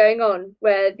what is going on,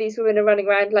 where these women are running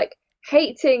around like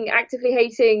actively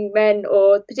hating men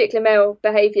or particular male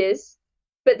behaviors,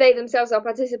 but they themselves are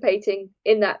participating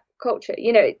in that culture.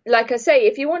 Like I say,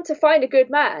 if you want to find a good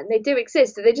man, they do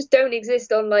exist. They just don't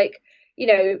exist on you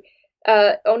know,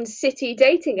 on city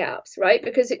dating apps, right?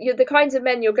 Because the kinds of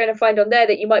men you're going to find on there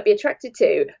that you might be attracted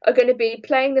to are going to be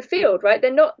playing the field, right?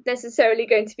 They're not necessarily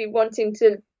going to be wanting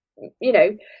to,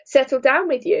 settle down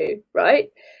with you, right?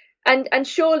 And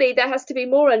surely there has to be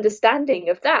more understanding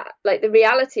of that, like the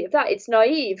reality of that. It's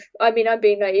naive. I mean, I'm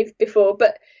being naive before,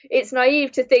 but it's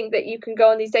naive to think that you can go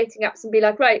on these dating apps and be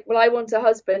like, right, well, I want a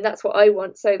husband, that's what I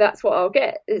want, so that's what I'll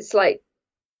get. It's like,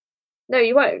 no,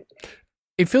 you won't.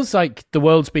 It feels like the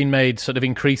world's been made sort of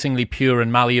increasingly pure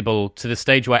and malleable to the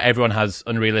stage where everyone has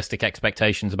unrealistic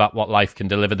expectations about what life can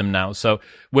deliver them now. So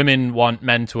women want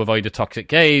men to avoid a toxic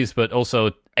gaze, but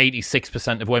also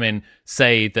 86% of women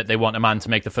say that they want a man to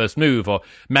make the first move, or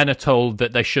men are told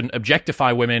that they shouldn't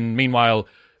objectify women. Meanwhile,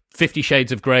 50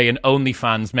 Shades of Grey and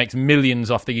OnlyFans makes millions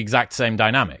off the exact same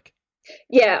dynamic.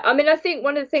 Yeah, I mean, I think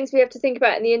one of the things we have to think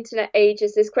about in the internet age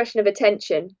is this question of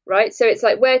attention, right? So it's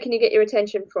like, where can you get your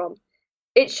attention from?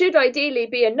 It should ideally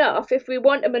be enough, if we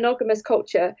want a monogamous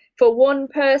culture, for one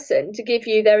person to give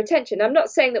you their attention. I'm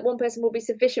not saying that one person will be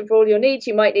sufficient for all your needs.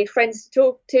 You might need friends to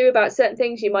talk to about certain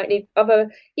things. You might need other,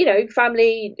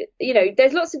 family.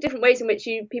 There's lots of different ways in which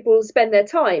people spend their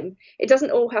time. It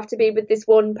doesn't all have to be with this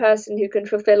one person who can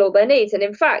fulfill all their needs. And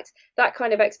in fact, that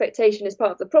kind of expectation is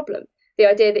part of the problem. The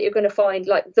idea that you're going to find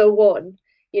like the one,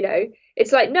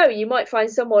 it's like, no, you might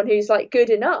find someone who's like good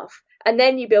enough, and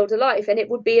then you build a life, and it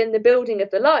would be in the building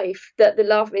of the life that the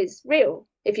love is real,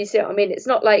 if you see what I mean. It's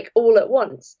not like all at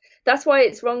once. That's why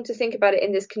it's wrong to think about it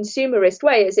in this consumerist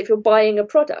way, as if you're buying a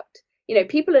product.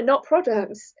 People are not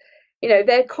products.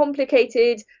 They're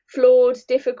complicated, flawed,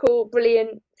 difficult,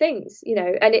 brilliant things,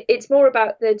 and it's more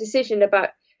about the decision about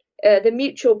the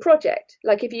mutual project.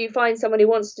 Like, if you find someone who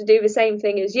wants to do the same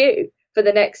thing as you for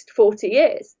the next 40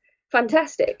 years,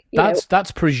 fantastic.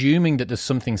 That's presuming that there's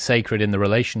something sacred in the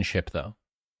relationship, though.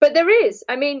 But there is.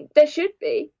 I mean, there should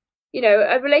be.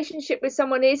 A relationship with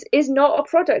someone is not a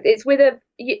product. It's with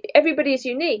everybody is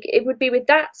unique. It would be with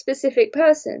that specific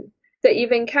person that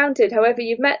you've encountered, however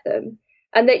you've met them,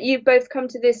 and that you've both come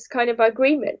to this kind of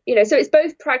agreement. So it's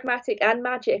both pragmatic and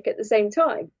magic at the same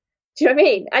time. Do you know what I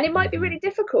mean? And it might be really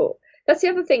difficult. That's the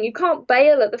other thing. You can't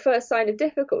bail at the first sign of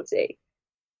difficulty.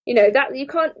 That you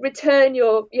can't return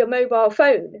your mobile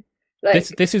phone.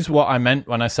 This is what I meant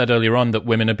when I said earlier on that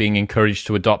women are being encouraged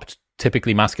to adopt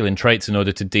typically masculine traits in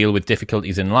order to deal with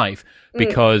difficulties in life,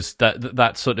 because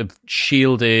that sort of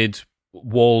shielded,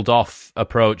 walled off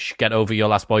approach, get over your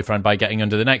last boyfriend by getting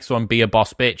under the next one, be a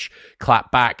boss bitch,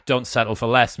 clap back, don't settle for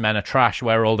less, men are trash,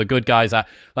 where all the good guys are.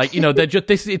 Like, they're just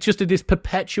it's just this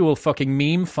perpetual fucking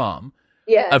meme farm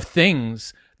of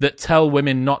things that tell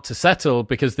women not to settle,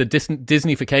 because the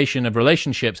Disneyfication of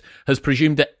relationships has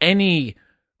presumed that any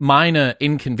minor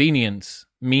inconvenience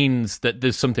means that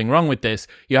there's something wrong with this.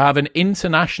 You have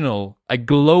a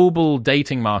global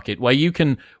dating market where you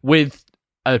can, with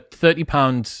a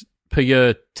 £30 per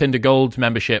year Tinder Gold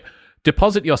membership,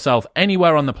 deposit yourself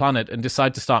anywhere on the planet and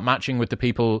decide to start matching with the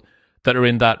people that are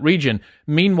in that region.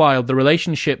 Meanwhile, the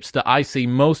relationships that I see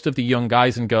most of the young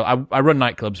guys and girls, I run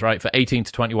nightclubs, right, for 18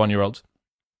 to 21-year-olds.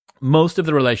 Most of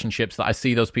the relationships that I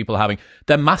see those people having,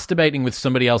 they're masturbating with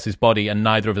somebody else's body and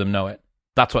neither of them know it.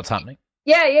 That's what's happening.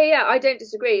 Yeah. I don't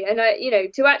disagree. And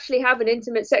to actually have an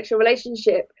intimate sexual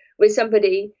relationship with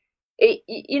somebody,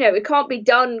 it can't be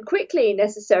done quickly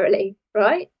necessarily,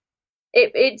 right?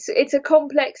 It's a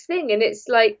complex thing, and it's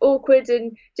like awkward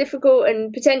and difficult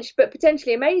and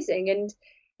potentially amazing. And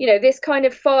this kind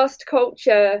of fast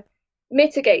culture,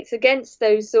 mitigates against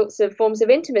those sorts of forms of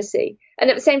intimacy. And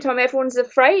at the same time, everyone's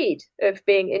afraid of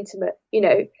being intimate.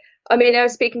 I mean, I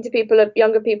was speaking to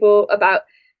younger people about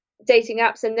dating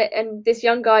apps, and this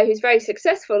young guy who's very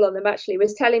successful on them actually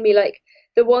was telling me, like,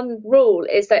 the one rule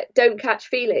is that don't catch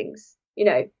feelings.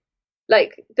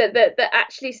 Like that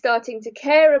actually starting to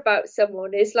care about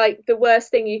someone is like the worst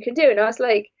thing you can do. And I was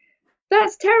like,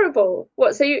 that's terrible.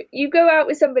 What? So you go out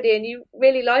with somebody and you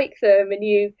really like them, and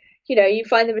you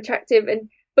find them attractive, and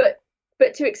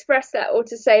but to express that, or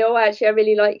to say, oh, actually I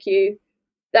really like you,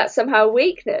 that's somehow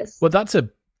weakness. Well, that's a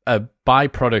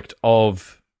byproduct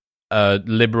of a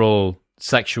liberal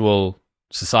sexual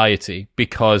society,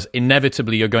 because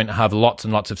inevitably you're going to have lots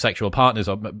and lots of sexual partners,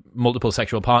 or multiple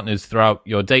sexual partners throughout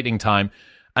your dating time.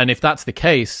 And if that's the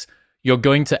case, you're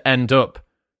going to end up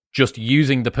just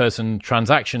using the person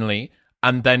transactionally,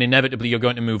 and then inevitably you're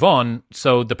going to move on.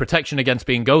 So the protection against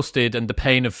being ghosted and the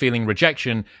pain of feeling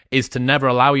rejection is to never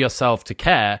allow yourself to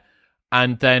care.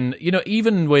 And then,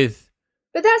 even with...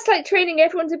 But that's like training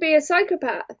everyone to be a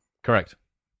psychopath. Correct.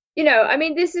 I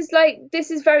mean, this is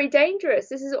very dangerous.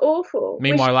 This is awful.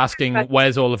 Meanwhile, asking,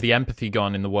 where's all of the empathy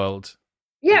gone in the world?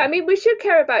 Yeah, I mean, we should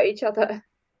care about each other.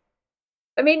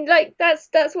 I mean, like, that's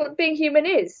what being human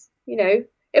is,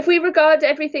 If we regard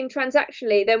everything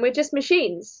transactionally, then we're just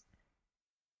machines.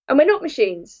 And we're not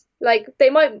machines. Like, they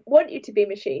might want you to be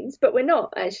machines, but we're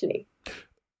not, actually.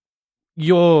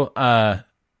 Your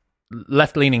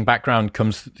left-leaning background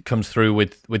comes through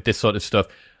with this sort of stuff.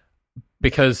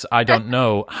 Because I don't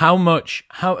know how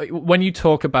when you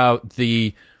talk about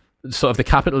the sort of the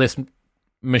capitalist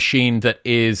machine that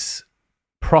is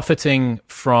profiting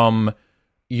from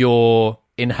your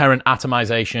inherent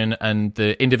atomization and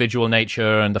the individual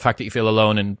nature and the fact that you feel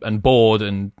alone and bored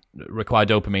and require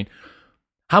dopamine,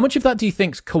 how much of that do you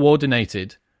think's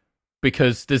coordinated?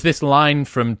 Because there's this line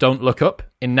from Don't Look Up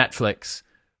in Netflix,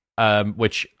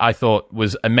 which I thought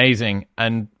was amazing.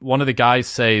 And one of the guys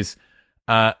says,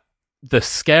 the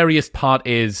scariest part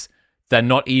is they're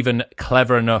not even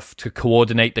clever enough to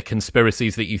coordinate the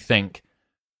conspiracies that you think.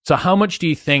 So how much do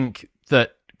you think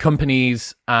that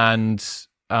companies and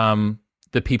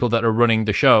the people that are running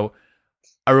the show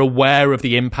are aware of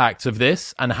the impacts of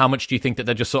this? And how much do you think that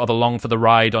they're just sort of along for the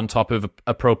ride on top of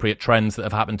appropriate trends that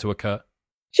have happened to occur?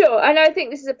 Sure, and I think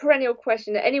this is a perennial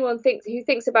question that anyone who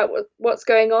thinks about what's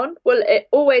going on will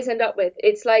always end up with.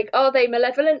 It's like, are they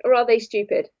malevolent or are they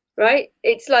stupid? Right?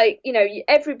 It's like,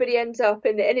 everybody ends up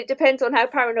and it depends on how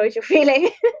paranoid you're feeling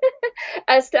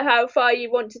as to how far you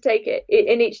want to take it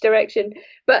in each direction.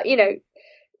 But,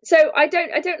 so I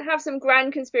don't have some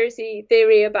grand conspiracy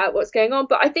theory about what's going on.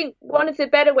 But I think one of the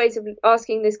better ways of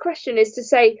asking this question is to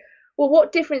say, well,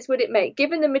 what difference would it make,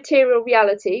 given the material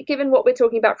reality, given what we're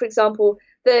talking about, for example,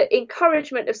 the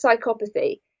encouragement of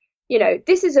psychopathy?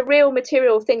 This is a real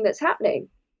material thing that's happening,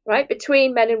 right?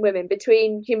 Between men and women,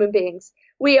 between human beings.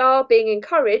 We are being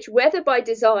encouraged, whether by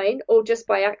design or just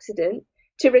by accident,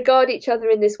 to regard each other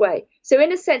in this way. So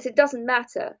in a sense, it doesn't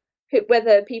matter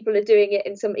whether people are doing it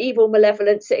in some evil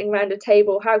malevolence sitting around a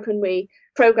table. How can we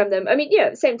program them? I mean,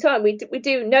 at the same time, we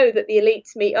do know that the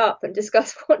elites meet up and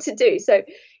discuss what to do. So,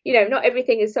 not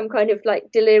everything is some kind of like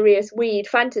delirious weed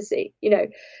fantasy,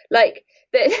 like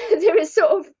there is sort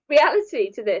of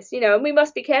reality to this, and we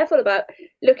must be careful about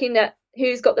looking at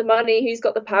who's got the money, who's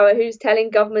got the power, who's telling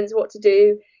governments what to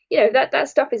do. That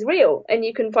stuff is real and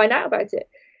you can find out about it.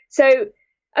 So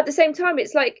at the same time,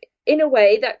 it's like, in a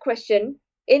way, that question,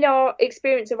 in our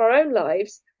experience of our own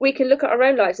lives, we can look at our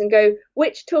own lives and go,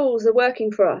 which tools are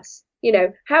working for us?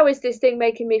 How is this thing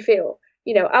making me feel?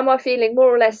 Am I feeling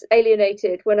more or less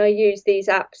alienated when I use these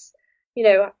apps?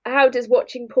 How does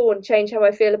watching porn change how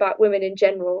I feel about women in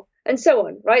general? And so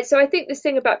on, right? So I think this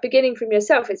thing about beginning from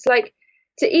yourself, it's like,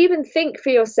 to even think for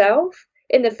yourself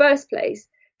in the first place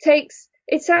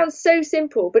it sounds so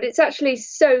simple, but it's actually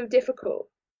so difficult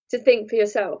to think for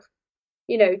yourself,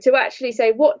 to actually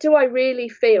say, what do I really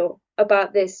feel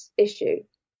about this issue?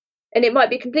 And it might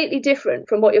be completely different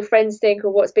from what your friends think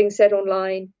or what's being said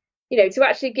online, to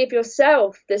actually give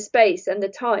yourself the space and the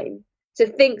time to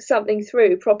think something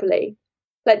through properly.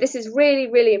 Like, this is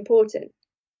really, really important.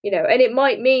 And it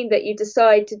might mean that you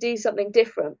decide to do something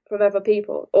different from other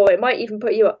people, or it might even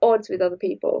put you at odds with other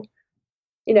people,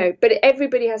 but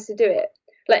everybody has to do it.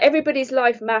 Like, everybody's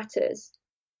life matters.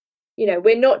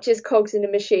 We're not just cogs in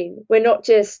a machine. We're not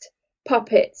just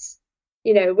puppets.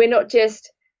 We're not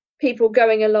just people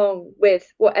going along with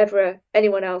whatever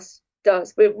anyone else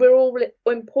does. We're all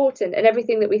important, and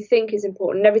everything that we think is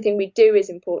important, and everything we do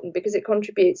is important because it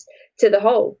contributes to the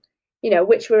whole,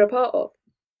 which we're a part of.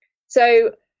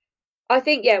 So I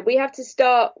think, yeah, we have to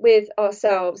start with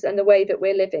ourselves and the way that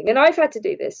we're living. And I've had to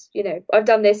do this, I've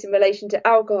done this in relation to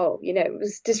alcohol, it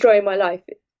was destroying my life,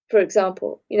 for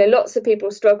example. Lots of people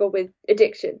struggle with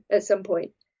addiction at some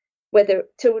point, whether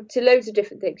to loads of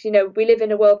different things. We live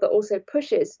in a world that also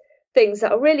pushes things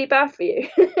that are really bad for you,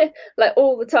 like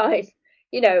all the time,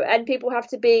 and people have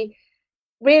to be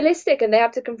realistic and they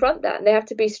have to confront that and they have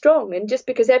to be strong. And just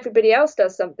because everybody else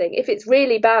does something, if it's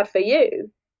really bad for you,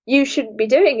 you shouldn't be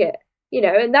doing it.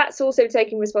 And that's also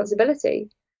taking responsibility.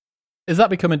 Has that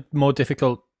become a more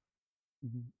difficult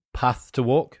path to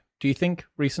walk, do you think,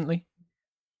 recently?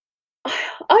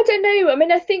 I don't know. I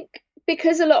mean, I think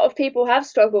because a lot of people have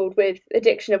struggled with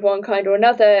addiction of one kind or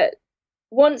another,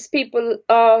 once people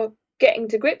are getting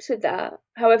to grips with that,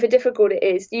 however difficult it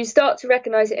is, you start to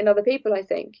recognize it in other people, I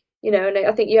think, and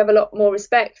I think you have a lot more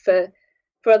respect for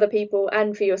other people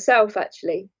and for yourself,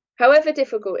 actually, however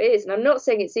difficult it is. And I'm not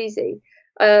saying it's easy.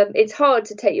 It's hard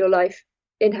to take your life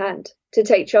in hand, to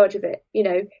take charge of it.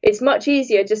 It's much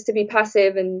easier just to be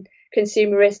passive and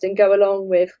consumerist and go along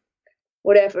with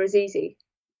whatever is easy.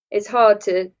 It's hard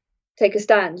to take a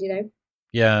stand,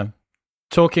 Yeah.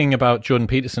 Talking about Jordan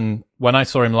Peterson, when I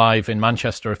saw him live in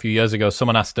Manchester a few years ago,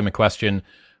 someone asked him a question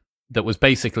that was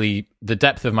basically, the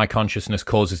depth of my consciousness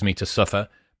causes me to suffer.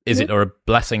 Is it or a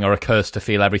blessing or a curse to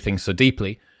feel everything so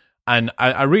deeply? And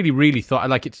I really, really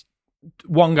thought, it's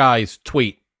one guy's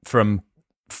tweet from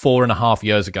 4.5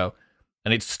 years ago,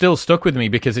 and it's still stuck with me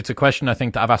because it's a question I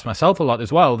think that I've asked myself a lot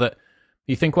as well, that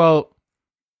you think, well,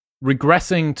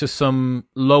 regressing to some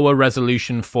lower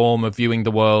resolution form of viewing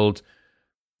the world,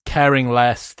 caring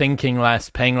less, thinking less,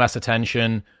 paying less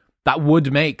attention, that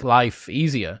would make life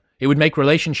easier. It would make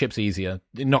relationships easier.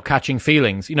 Not catching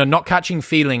feelings, not catching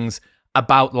feelings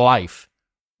about life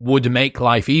would make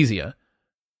life easier.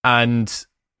 And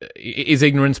is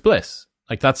ignorance bliss?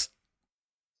 That's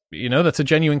a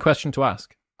genuine question to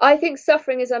ask. I think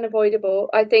suffering is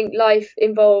unavoidable. I think life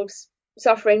involves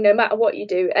suffering no matter what you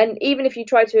do. And even if you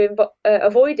try to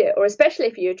avoid it, or especially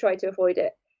if you try to avoid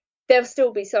it, there'll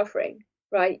still be suffering,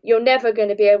 right? You're never going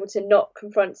to be able to not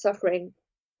confront suffering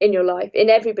in your life, in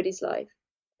everybody's life.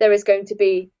 There is going to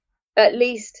be at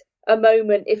least a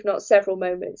moment, if not several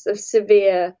moments, of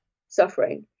severe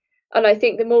suffering. And I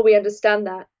think the more we understand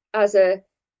that as that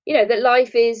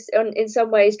life is in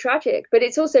some ways tragic, but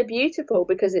it's also beautiful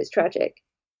because it's tragic,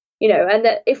 and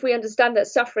that if we understand that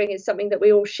suffering is something that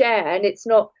we all share and it's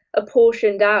not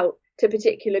apportioned out to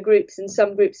particular groups and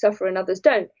some groups suffer and others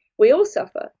don't, we all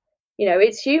suffer.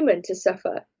 It's human to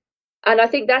suffer. And I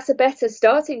think that's a better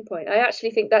starting point. I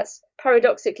actually think that's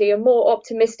paradoxically a more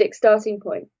optimistic starting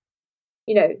point,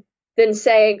 than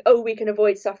saying, oh, we can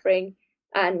avoid suffering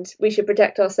and we should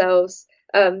protect ourselves.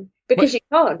 Because you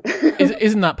can't.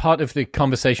 Isn't that part of the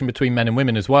conversation between men and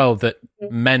women as well, that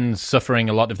men suffering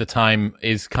a lot of the time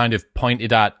is kind of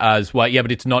pointed at as, well, yeah,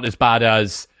 but it's not as bad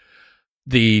as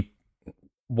the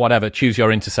whatever, choose your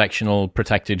intersectional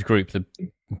protected group, the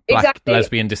black,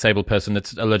 lesbian, disabled person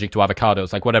that's allergic to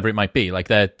avocados, whatever it might be,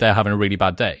 they're having a really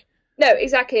bad day. No,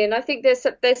 exactly. And I think there's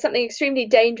something extremely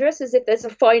dangerous, as if there's a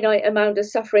finite amount of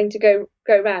suffering to go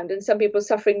around, and some people's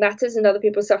suffering matters and other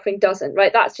people's suffering doesn't,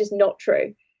 right? That's just not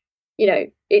true.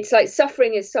 It's like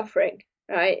suffering is suffering,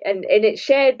 right? And it's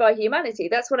shared by humanity.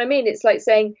 That's what I mean. It's like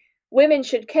saying women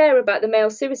should care about the male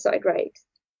suicide rate,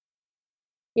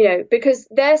 because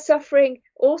their suffering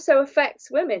also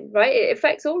affects women, right? It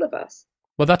affects all of us.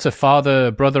 Well, that's a father,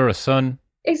 a brother, a son.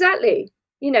 Exactly.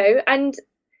 And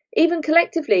even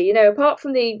collectively, apart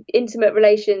from the intimate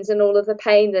relations and all of the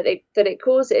pain that it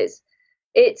causes,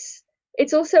 it's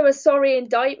also a sorry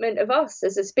indictment of us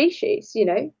as a species,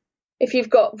 If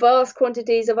you've got vast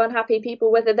quantities of unhappy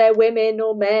people, whether they're women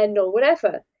or men or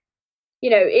whatever,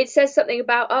 it says something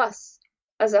about us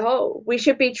as a whole. We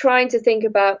should be trying to think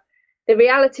about the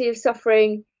reality of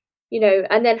suffering,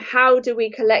 and then how do we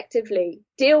collectively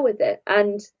deal with it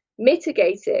and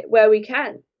mitigate it where we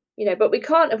can, but we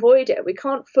can't avoid it. We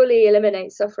can't fully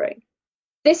eliminate suffering.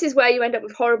 This is where you end up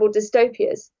with horrible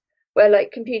dystopias, where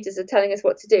computers are telling us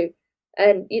what to do.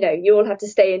 And, you all have to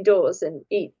stay indoors and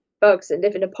eat bugs and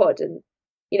live in a pod, and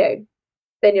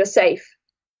then you're safe.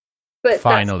 But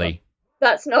finally,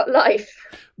 that's not life.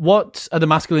 What are the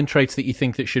masculine traits that you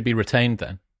think that should be retained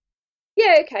then?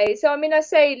 Yeah, okay. So I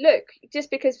say, look, just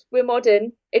because we're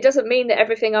modern, it doesn't mean that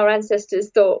everything our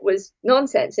ancestors thought was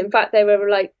nonsense. In fact, they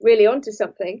were really onto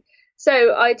something.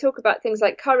 So I talk about things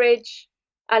like courage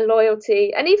and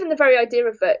loyalty, and even the very idea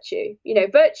of virtue.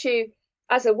 Virtue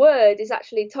as a word is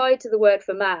actually tied to the word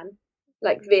for man,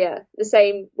 like vir, the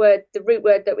same word, the root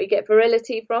word that we get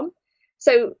virility from.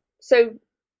 So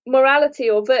morality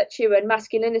or virtue and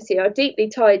masculinity are deeply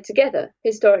tied together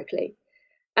historically.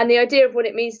 And the idea of what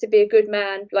it means to be a good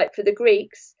man, like for the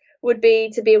Greeks, would be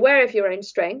to be aware of your own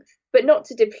strength, but not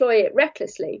to deploy it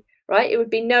recklessly, right? It would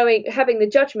be having the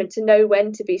judgment to know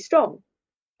when to be strong.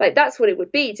 Like that's what it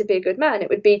would be to be a good man. It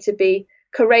would be to be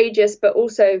courageous, but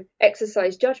also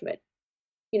exercise judgment,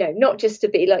 not just to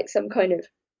be like some kind of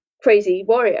crazy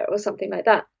warrior or something like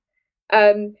that.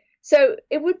 So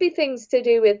it would be things to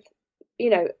do with,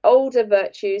 older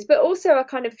virtues, but also a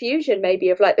kind of fusion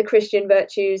maybe of like the Christian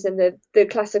virtues and the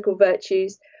classical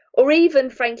virtues, or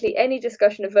even frankly, any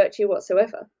discussion of virtue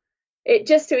whatsoever. It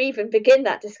just to even begin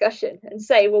that discussion and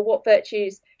say, well, what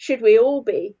virtues should we all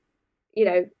be,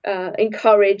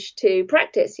 encouraged to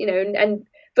practice, and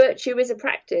virtue is a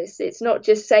practice. It's not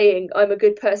just saying I'm a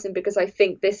good person because I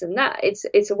think this and that.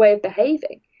 It's a way of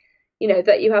behaving,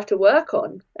 that you have to work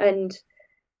on. And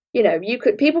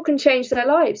people can change their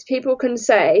lives. People can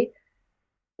say,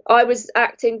 I was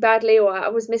acting badly, or I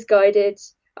was misguided,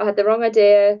 I had the wrong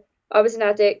idea, I was an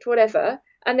addict, whatever.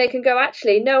 And they can go,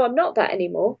 actually, no, I'm not that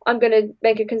anymore. I'm going to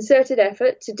make a concerted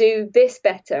effort to do this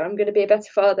better. I'm going to be a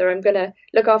better father. I'm going to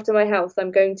look after my health.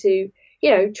 I'm going to,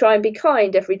 try and be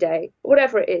kind every day,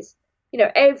 whatever it is.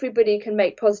 Everybody can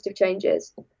make positive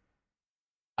changes.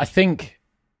 I think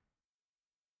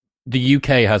the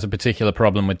UK has a particular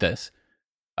problem with this.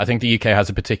 I think the UK has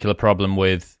a particular problem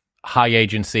with high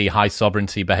agency, high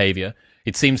sovereignty behavior.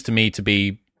 It seems to me to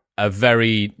be a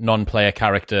very non-player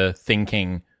character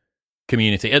thinking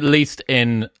community, at least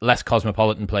in less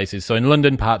cosmopolitan places. So in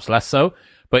London, perhaps less so.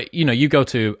 But, you go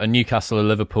to a Newcastle, a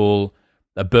Liverpool,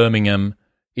 a Birmingham,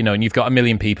 and you've got 1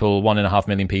 million people, 1.5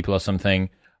 million people or something,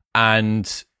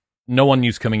 and no one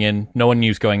knew's coming in, no one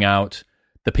knew's going out.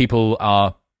 The people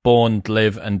are born,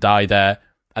 live, and die there,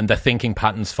 and their thinking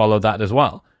patterns follow that as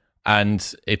well.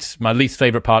 And it's my least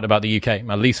favorite part about the UK.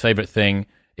 My least favorite thing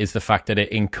is the fact that it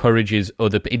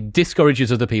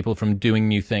discourages other people from doing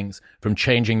new things, from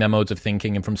changing their modes of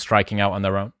thinking, and from striking out on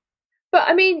their own. But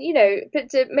I mean, but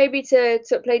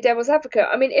to play devil's advocate,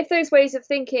 I mean, if those ways of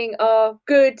thinking are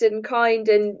good and kind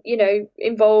and,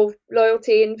 involve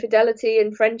loyalty and fidelity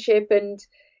and friendship and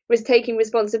was taking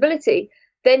responsibility,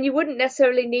 then you wouldn't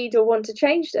necessarily need or want to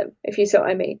change them, if you see what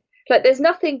I mean. Like, there's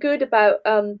nothing good about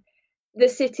the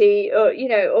city or,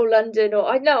 or London, or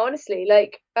I know, honestly,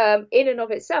 like in and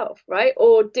of itself, right?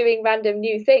 Or doing random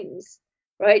new things,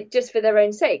 right? Just for their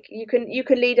own sake. You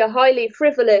can lead a highly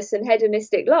frivolous and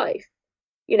hedonistic life.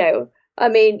 I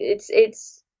mean,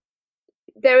 it's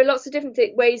there are lots of different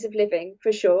ways of living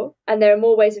for sure, and there are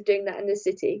more ways of doing that in the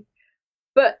city.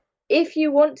 But if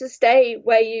you want to stay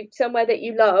somewhere that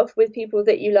you love with people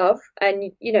that you love,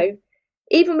 and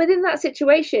even within that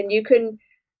situation, you can,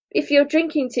 if you're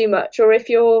drinking too much, or if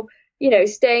you're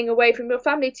staying away from your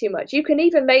family too much, you can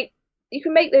make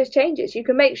those changes. You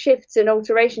can make shifts and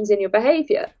alterations in your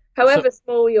behavior, however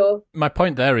small your. My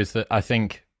point there is that I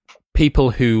think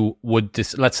people who would,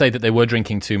 let's say that they were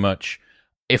drinking too much,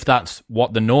 if that's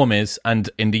what the norm is, and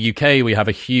in the UK we have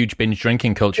a huge binge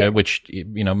drinking culture, which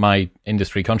my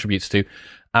industry contributes to.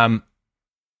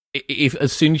 If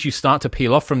as soon as you start to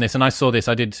peel off from this, and I saw this,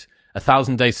 I did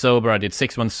 1,000 days sober, I did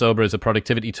 6 months sober as a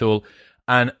productivity tool,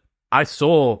 and I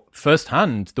saw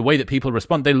firsthand the way that people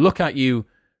respond. They look at you.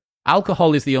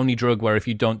 Alcohol is the only drug where if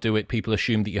you don't do it, people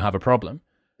assume that you have a problem.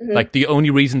 Mm-hmm. Like the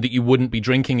only reason that you wouldn't be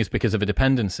drinking is because of a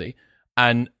dependency.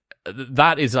 And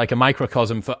that is like a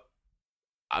microcosm for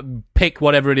pick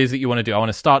whatever it is that you want to do. I want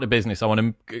to start a business. I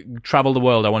want to travel the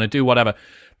world. I want to do whatever.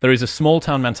 There is a small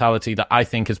town mentality that I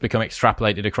think has become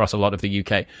extrapolated across a lot of the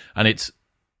UK. And it's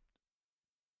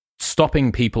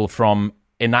stopping people from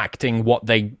enacting what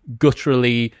they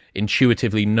gutturally,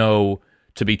 intuitively know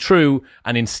to be true,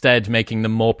 and instead making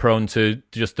them more prone to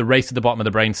just the race at the bottom of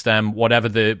the brainstem, whatever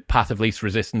the path of least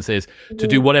resistance is, to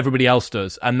do what everybody else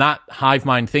does. And that hive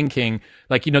mind thinking,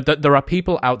 like, there are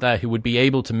people out there who would be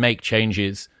able to make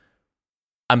changes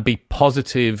and be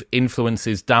positive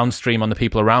influences downstream on the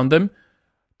people around them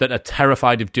that are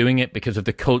terrified of doing it because of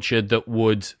the culture that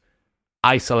would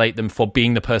isolate them for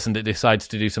being the person that decides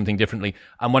to do something differently.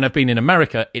 And when I've been in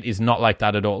America, it is not like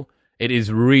that at all. It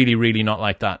is really, really not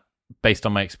like that, based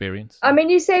on my experience. I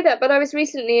mean, you say that, but I was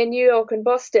recently in New York and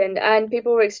Boston, and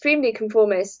people were extremely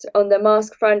conformist on the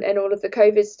mask front and all of the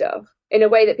COVID stuff in a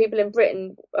way that people in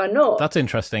Britain are not. That's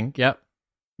interesting. Yeah.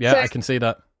 Yeah, so, I can see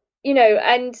that.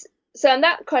 And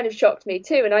that kind of shocked me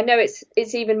too. And I know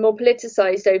it's even more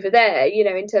politicized over there,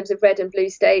 in terms of red and blue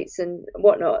states and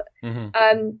whatnot.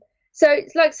 Mm-hmm. So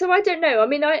it's like, so I don't know. I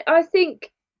mean, I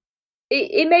think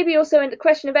it may be also in the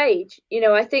question of age.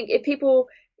 I think if people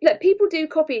look, people do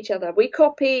copy each other.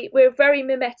 We're very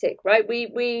mimetic, right?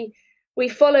 We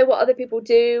follow what other people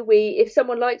do. If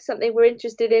someone likes something, we're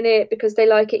interested in it because they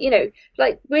like it,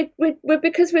 like we're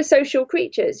because we're social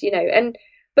creatures,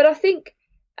 but I think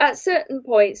at certain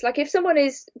points, like if someone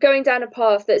is going down a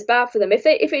path that's bad for them, if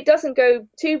it doesn't go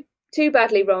too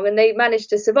badly wrong and they manage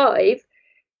to survive,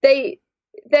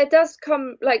 there does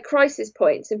come like crisis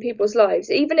points in people's lives,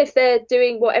 even if they're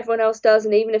doing what everyone else does,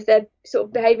 and even if they're sort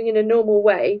of behaving in a normal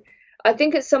way. I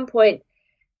think at some point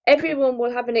everyone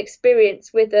will have an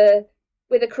experience with a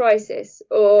crisis,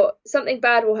 or something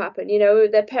bad will happen.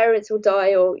 Their parents will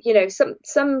die, or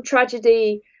some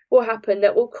tragedy will happen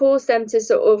that will cause them to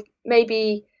sort of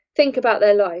maybe think about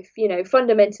their life,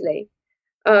 fundamentally.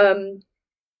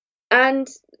 And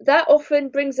that often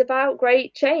brings about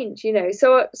great change,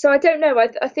 so I don't know.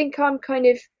 I think I'm kind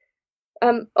of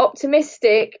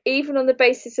optimistic, even on the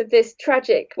basis of this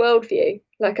tragic worldview.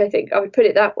 Like, I think I would put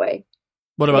it that way.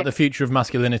 What about the future of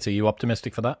masculinity? Are you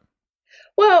optimistic for that?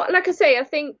 Well, like I say, I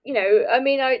think, I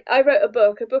mean, I wrote a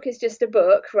book. A book is just a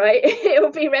book, right? It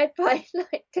will be read by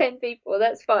like 10 people.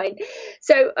 That's fine.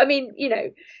 So, I mean,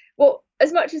 well,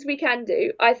 as much as we can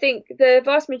do, I think the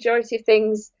vast majority of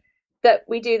things that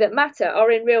we do that matter are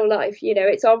in real life.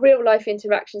 It's our real life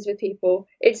interactions with people.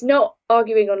 It's not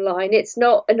arguing online. It's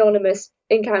not anonymous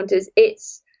encounters.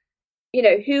 It's,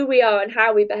 who we are and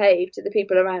how we behave to the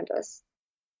people around us,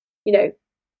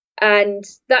 and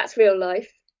that's real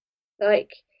life.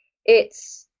 Like,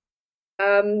 it's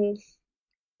about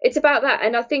that.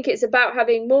 And I think it's about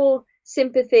having more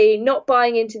sympathy, not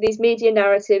buying into these media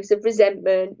narratives of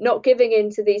resentment, not giving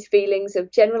into these feelings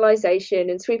of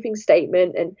generalization and sweeping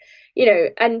statement, and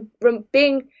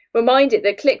being reminded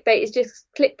that clickbait is just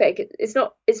clickbait. It's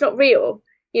not real,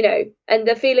 and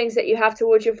the feelings that you have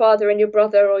towards your father and your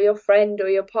brother or your friend or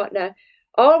your partner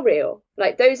are real.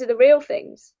 Like, those are the real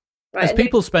things. Right? As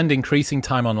people spend increasing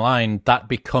time online, that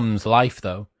becomes life,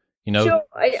 though. Sure,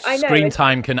 I know. Screen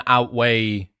time can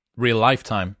outweigh real life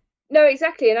time. No,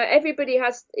 exactly. And everybody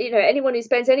has, anyone who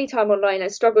spends any time online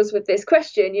struggles with this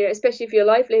question, especially if your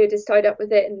livelihood is tied up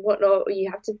with it and whatnot, or you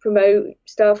have to promote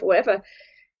stuff or whatever.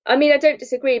 I mean, I don't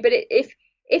disagree, but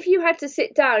if you had to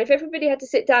sit down, if everybody had to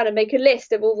sit down and make a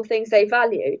list of all the things they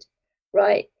valued,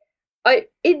 right?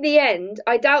 In the end,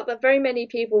 I doubt that very many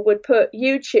people would put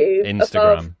YouTube,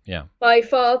 Instagram, above my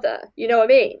father. You know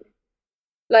what I mean?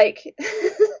 Like,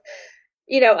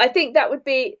 I think that would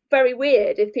be very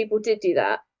weird if people did do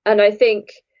that. And I think,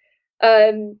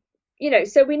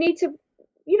 so we need to,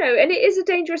 and it is a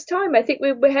dangerous time. I think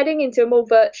we're heading into a more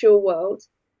virtual world.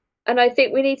 And I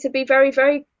think we need to be very,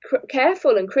 very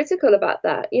careful and critical about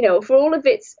that, for all of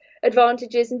its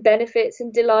advantages and benefits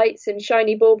and delights and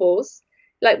shiny baubles.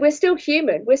 Like, we're still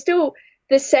human. We're still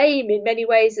the same in many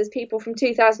ways as people from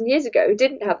 2,000 years ago who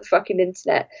didn't have the fucking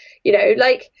internet.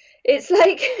 Like, it's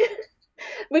like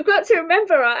we've got to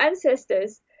remember our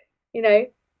ancestors,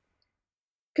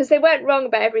 because they weren't wrong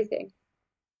about everything.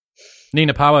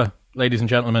 Nina Power, ladies and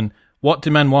gentlemen. What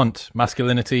Do Men Want?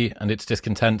 Masculinity and Its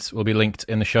Discontents will be linked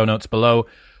in the show notes below.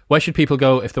 Where should people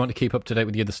go if they want to keep up to date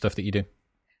with the other stuff that you do?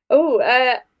 Oh,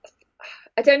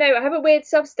 I don't know. I have a weird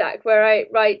Substack where I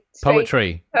write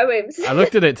poetry poems. I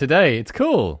looked at it today. It's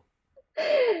cool.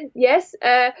 Yes,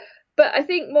 but I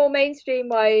think more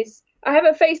mainstream-wise, I have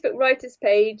a Facebook writers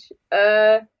page.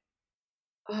 I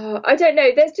don't know.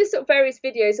 There's just sort of various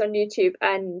videos on YouTube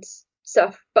and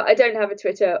stuff, but I don't have a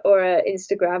Twitter or a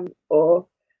Instagram, or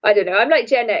I don't know. I'm like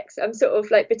Gen X. I'm sort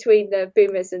of like between the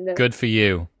boomers and the good for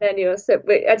you millennials. So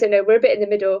I don't know. We're a bit in the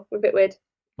middle. We're a bit weird.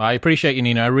 I appreciate you,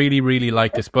 Nina. I really, really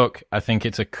like this book. I think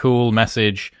it's a cool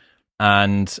message,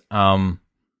 and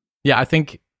I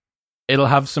think it'll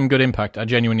have some good impact. I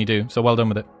genuinely do. So well done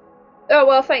with it. Oh,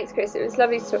 well, thanks, Chris. It was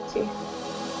lovely to talk to you.